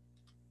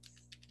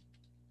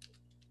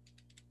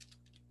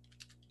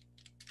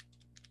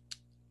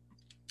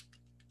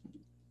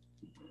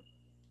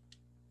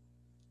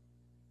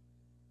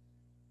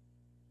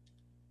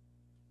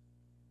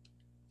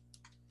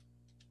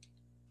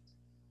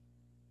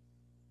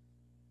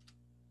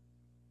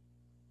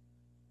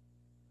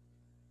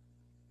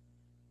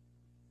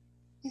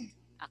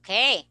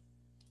 Okay,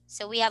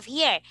 so we have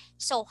here.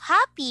 So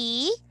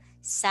happy,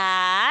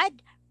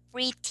 sad,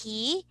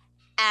 pretty,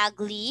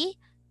 ugly,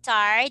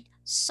 tired,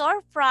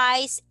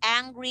 surprised,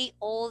 angry,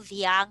 old,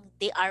 young.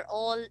 They are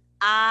all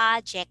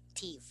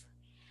adjective.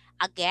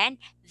 Again,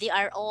 they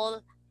are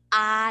all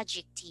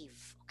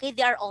adjective. Okay,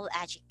 they are all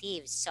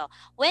adjectives. So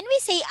when we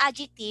say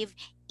adjective,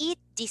 it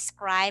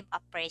describe a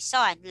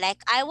person.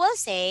 Like I will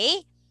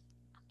say,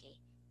 okay,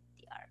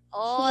 they are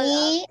all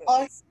He of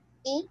or this.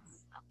 she.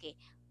 Okay,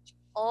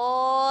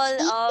 all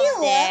He of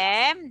looks-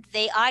 them,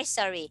 they are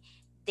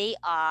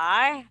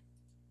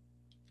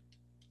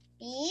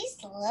These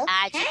look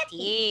happy.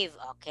 adjective.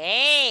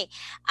 Okay,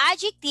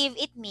 adjective,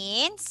 it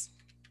means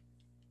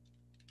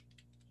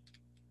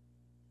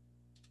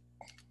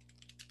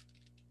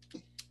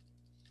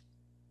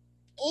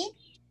It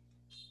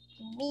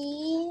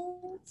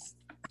means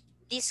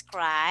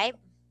describe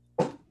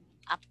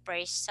a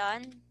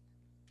person,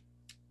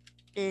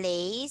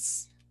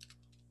 place,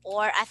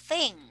 or a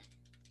thing.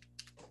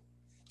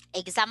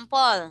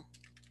 Example,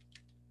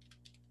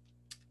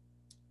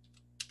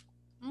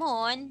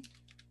 Moon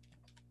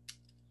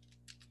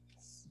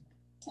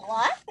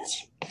what?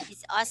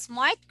 is a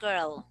smart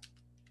girl.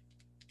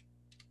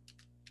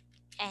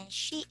 And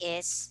she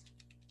is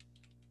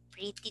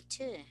pretty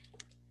too.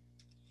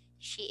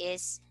 She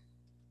is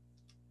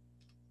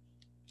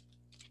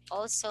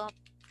also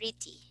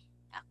pretty.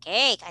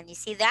 Okay, can you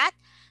see that?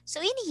 So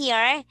in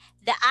here,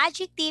 the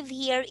adjective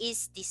here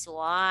is this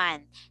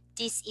one.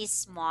 This is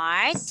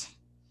smart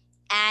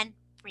and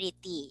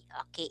pretty.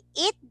 Okay,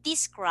 it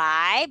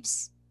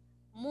describes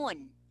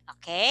Moon.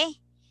 Okay,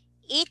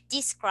 it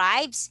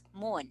describes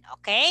Moon.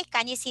 Okay,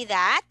 can you see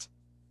that?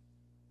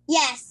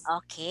 Yes.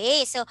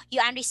 Okay, so you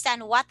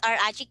understand what are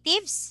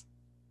adjectives?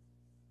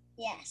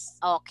 Yes.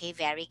 Okay,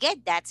 very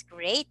good. That's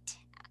great.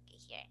 Okay,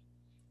 here.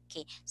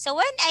 Okay, so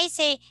when I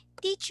say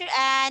Teacher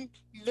Ann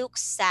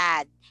looks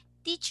sad,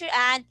 Teacher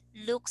Ann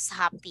looks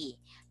happy.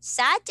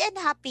 Sad and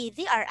happy,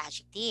 they are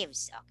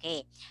adjectives.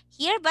 Okay,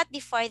 here, but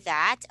before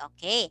that,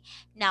 okay,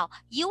 now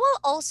you will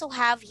also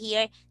have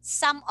here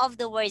some of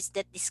the words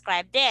that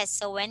describe this.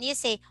 So when you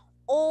say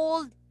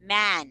old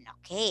man,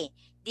 okay,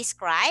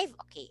 describe,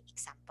 okay,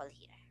 example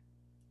here.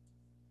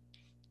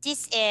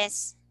 This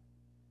is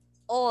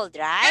old,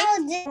 right?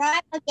 I'll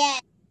describe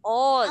again.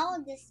 Old.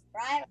 I'll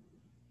describe.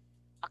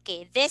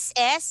 Okay, this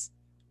is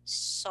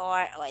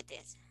sore. What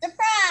is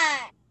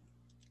Surprise.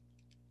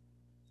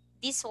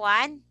 this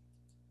one?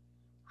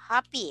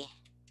 Happy.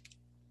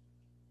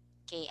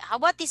 Okay, how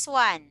about this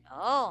one?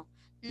 Oh,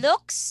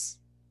 looks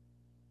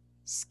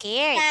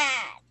scared.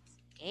 Sad.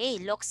 Okay,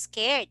 looks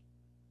scared.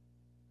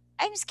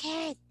 I'm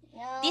scared.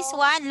 No. This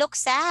one looks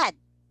sad.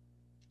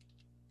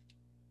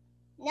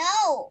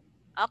 No.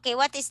 Okay,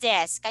 what is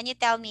this? Can you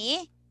tell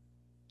me?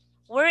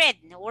 Worried.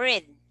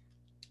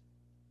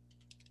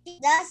 He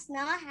does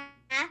not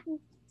have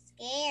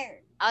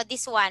scared. Oh,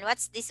 this one.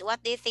 What's this?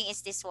 What do you think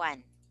is this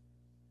one?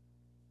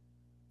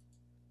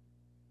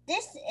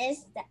 This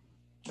is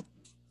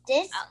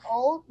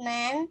old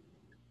man.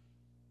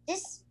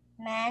 This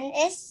man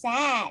is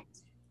sad.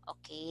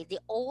 Okay, the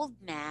old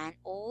man,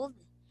 old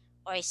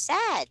or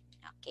sad.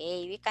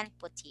 Okay, we can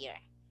put here.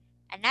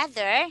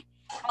 Another.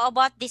 How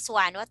about this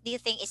one? What do you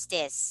think is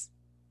this?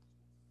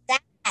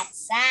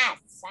 Sad.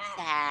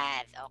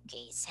 Sad.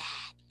 Okay,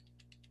 sad.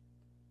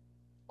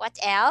 What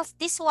else?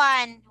 This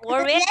one.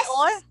 Worried Yes.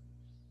 or?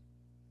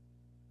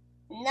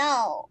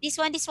 No. This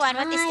one.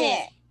 What is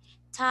this?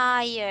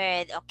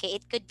 Tired. Okay,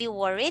 it could be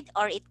worried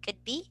or it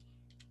could be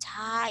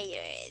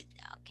tired.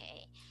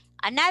 Okay.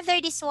 Another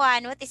this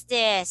one. What is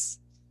this?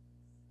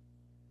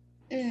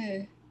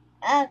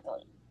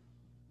 Ugly.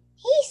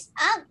 He's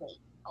ugly.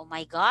 Oh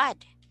my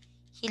God.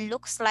 He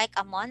looks like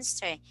a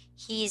monster.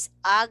 He's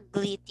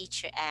ugly,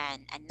 Teacher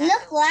Anne.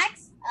 Look like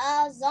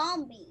a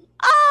zombie.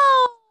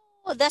 Oh,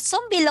 the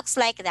zombie looks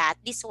like that.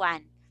 This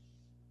one.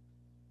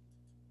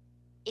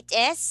 It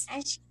is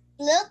And she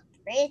look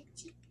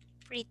pretty.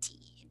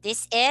 pretty.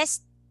 This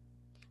is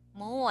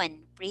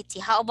moon. Pretty.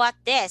 How about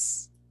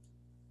this?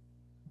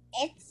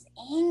 It's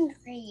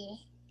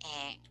angry.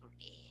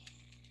 Angry.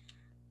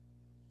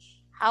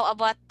 How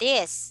about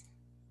this?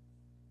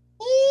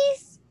 He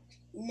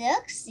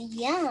looks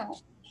young.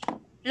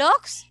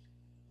 Looks?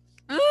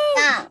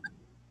 Young.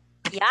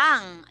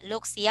 Young.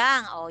 Looks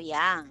young. Oh,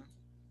 young.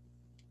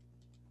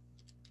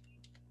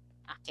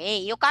 Okay,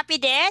 you copy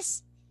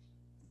this?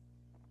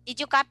 Did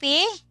you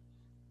copy?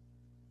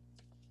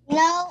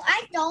 No,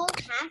 I don't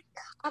have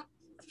copy.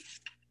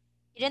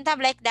 You don't have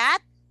like that?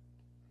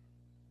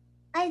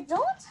 I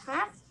don't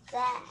have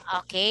that.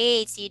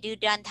 Okay, so you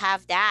don't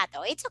have that.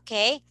 Oh, it's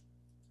okay.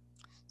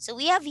 So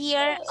we have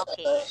here,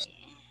 okay.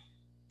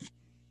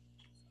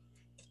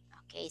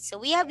 Okay, so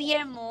we have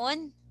here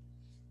moon.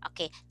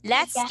 Okay,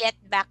 let's get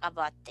back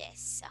about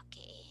this.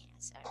 Okay,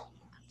 sorry.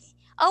 Okay.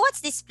 Oh,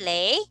 what's this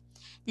play?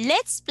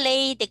 Let's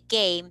play the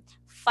game,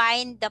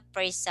 find the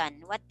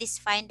person. What is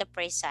find the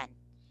person?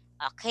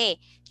 Okay,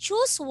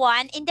 choose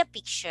one in the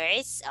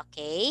pictures,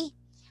 okay,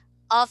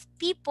 of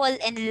people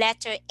in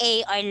letter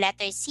A or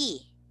letter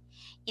C.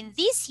 In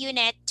this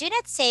unit, do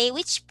not say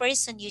which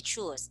person you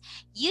choose.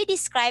 You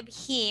describe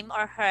him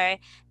or her,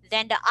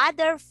 then the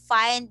other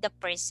find the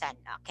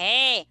person.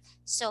 Okay,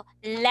 so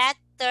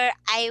letter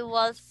I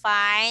will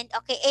find,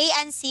 okay, A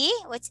and C.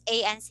 What's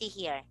A and C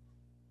here?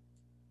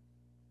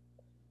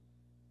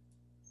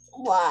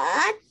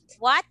 What?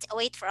 What?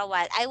 Wait for a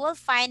while. I will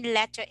find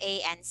letter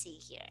A and C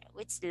here.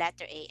 Which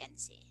letter A and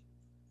C?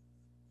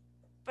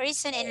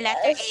 Person in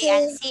letter A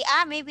and C.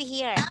 Ah, maybe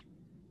here.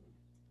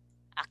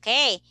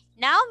 Okay.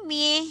 Now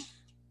me.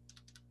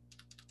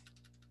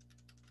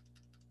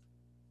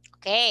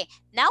 Okay.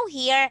 Now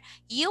here,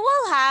 you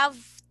will have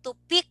to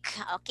pick.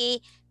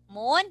 Okay.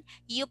 Moon,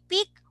 you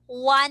pick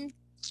one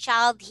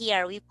child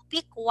here. We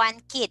pick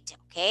one kid.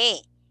 Okay.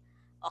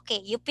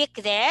 Okay. You pick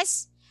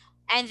this.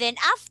 And then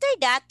after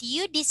that,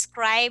 you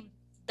describe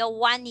the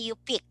one you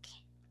pick.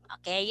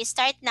 Okay, you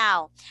start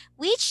now.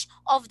 Which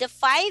of the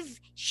 5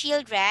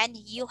 children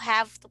you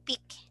have to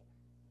pick?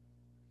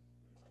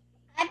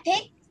 I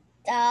picked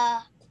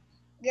the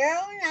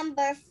girl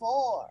number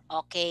 4.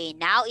 Okay,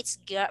 now it's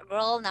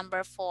girl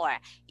number 4.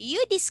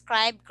 You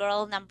describe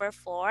girl number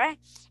 4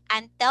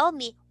 and tell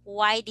me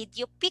why did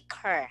you pick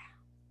her?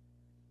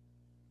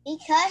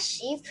 Because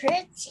she's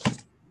pretty.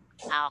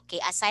 Okay,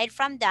 aside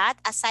from that,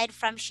 aside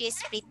from she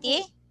is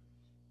pretty,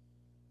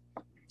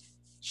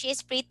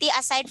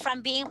 aside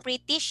from being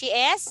pretty, she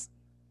is?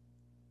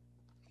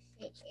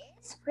 She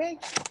is pretty.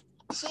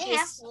 She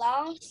has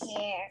long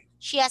hair.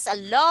 She has a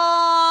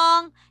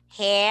long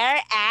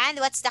hair, and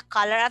what's the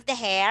color of the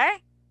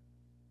hair?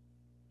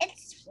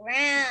 It's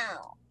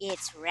brown.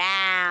 It's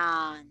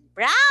round.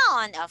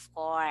 Brown, of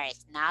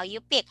course. Now you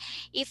pick.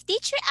 If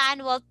Teacher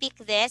Anne will pick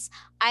this,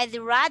 I'd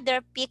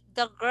rather pick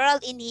the girl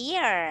in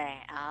here.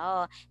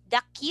 Oh,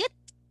 the cute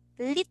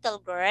little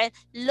girl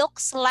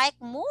looks like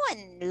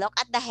Moon. Look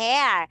at the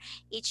hair.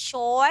 It's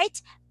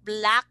short,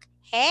 black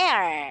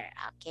hair.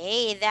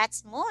 Okay,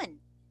 that's Moon.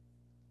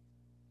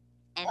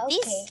 And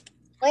this?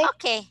 Wait.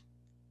 Okay.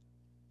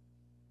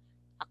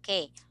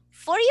 Okay.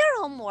 For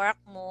your homework,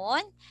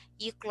 Moon,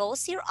 you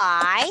close your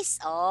eyes.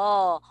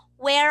 Oh,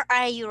 where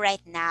are you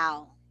right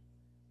now?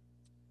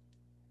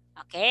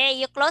 Okay,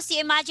 you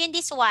imagine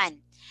this one.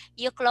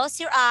 You close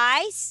your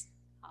eyes.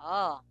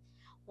 Oh,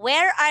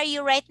 where are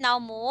you right now,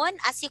 Moon?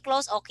 As you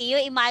close, okay, you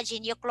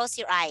imagine you close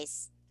your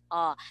eyes.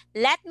 Oh,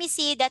 let me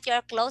see that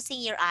you're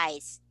closing your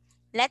eyes.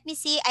 Let me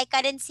see, I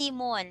couldn't see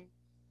Moon.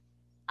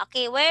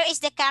 Okay, where is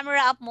the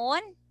camera of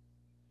Moon?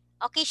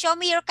 Okay, show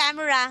me your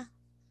camera.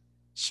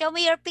 Show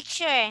me your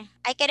picture.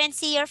 I couldn't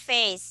see your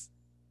face.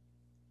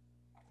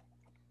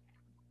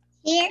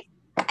 Here.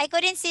 I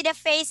couldn't see the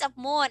face of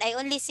Moon. I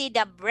only see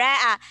the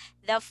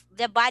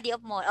body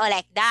of Moon. Oh,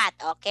 like that.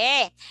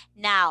 Okay.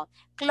 Now,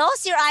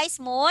 close your eyes,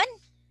 Moon.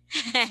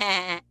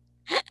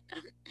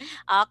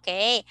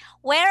 Okay.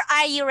 Where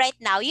are you right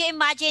now? You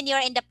imagine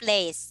you're in the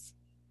place.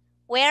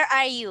 Where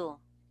are you?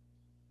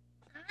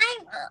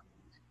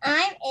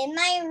 I'm in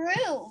my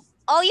room.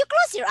 Oh, you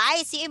close your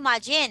eyes. You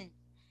imagine.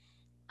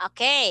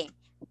 Okay.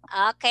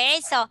 Okay,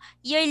 so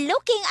you're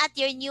looking at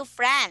your new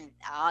friend.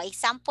 Oh,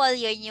 example,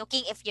 you're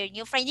looking if your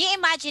new friend. You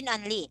imagine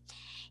only.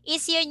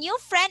 Is your new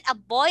friend a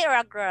boy or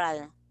a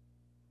girl?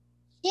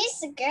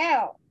 She's a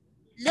girl.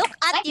 Look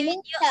at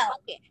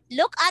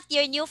look at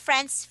your new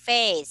friend's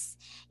face.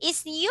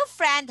 Is new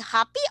friend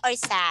happy or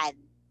sad?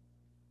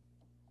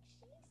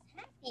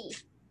 Happy.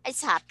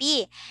 It's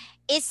happy.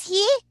 Is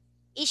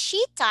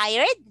she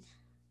tired?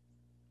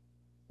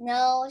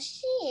 No,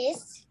 she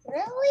is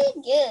really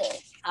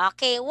good.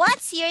 Okay,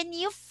 what's your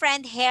new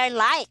friend hair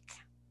like?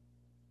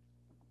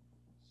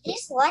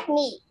 She's like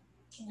me.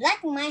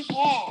 Like my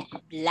hair.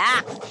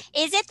 Black.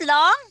 Is it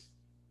long?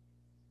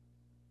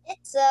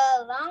 It's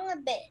long a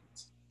bit.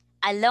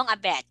 Along a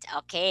bit.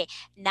 Okay.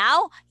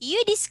 Now,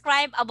 you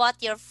describe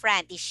about your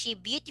friend. Is she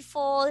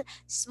beautiful,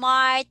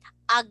 smart,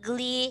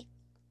 ugly?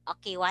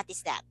 Okay, what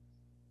is that?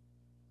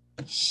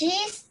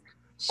 She's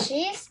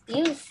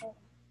beautiful,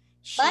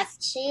 but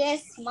she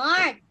is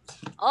smart.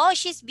 Oh,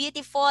 she's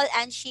beautiful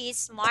and she is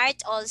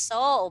smart also.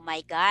 Oh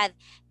my God.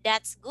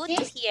 That's good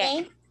to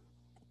hear.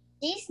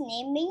 She's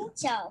named Ming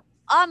Chao.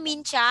 Oh,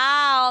 Min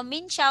Chao.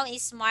 Min Chao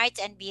is smart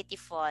and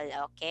beautiful.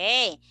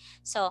 Okay.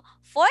 So,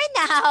 for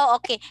now,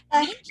 okay,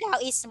 Min Chao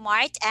is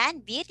smart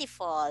and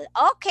beautiful.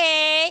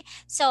 Okay.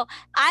 So,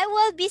 I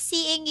will be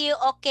seeing you,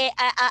 okay,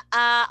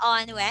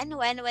 on when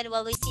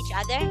will we see each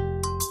other?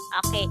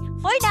 Okay.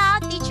 For now,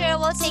 teacher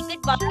will say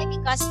goodbye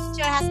because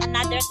teacher has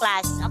another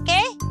class.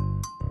 Okay?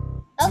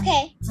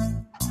 Okay.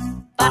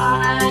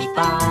 Bye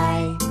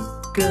bye.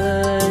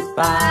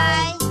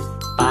 Goodbye.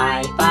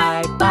 Bye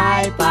bye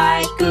bye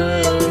bye.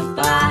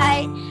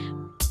 Goodbye.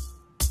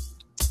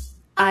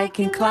 I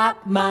can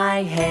clap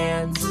my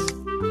hands.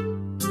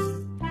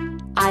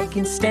 I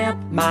can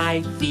stamp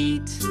my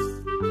feet.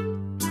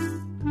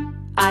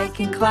 I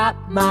can clap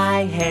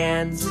my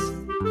hands.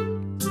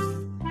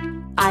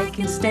 I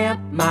can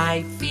stamp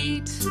my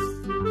feet.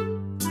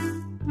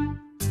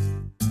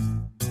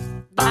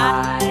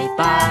 Bye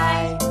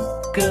bye.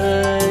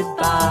 Goodbye.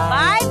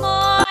 Bye,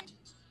 Mon.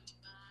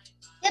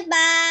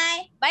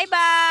 Goodbye.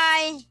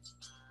 Bye-bye.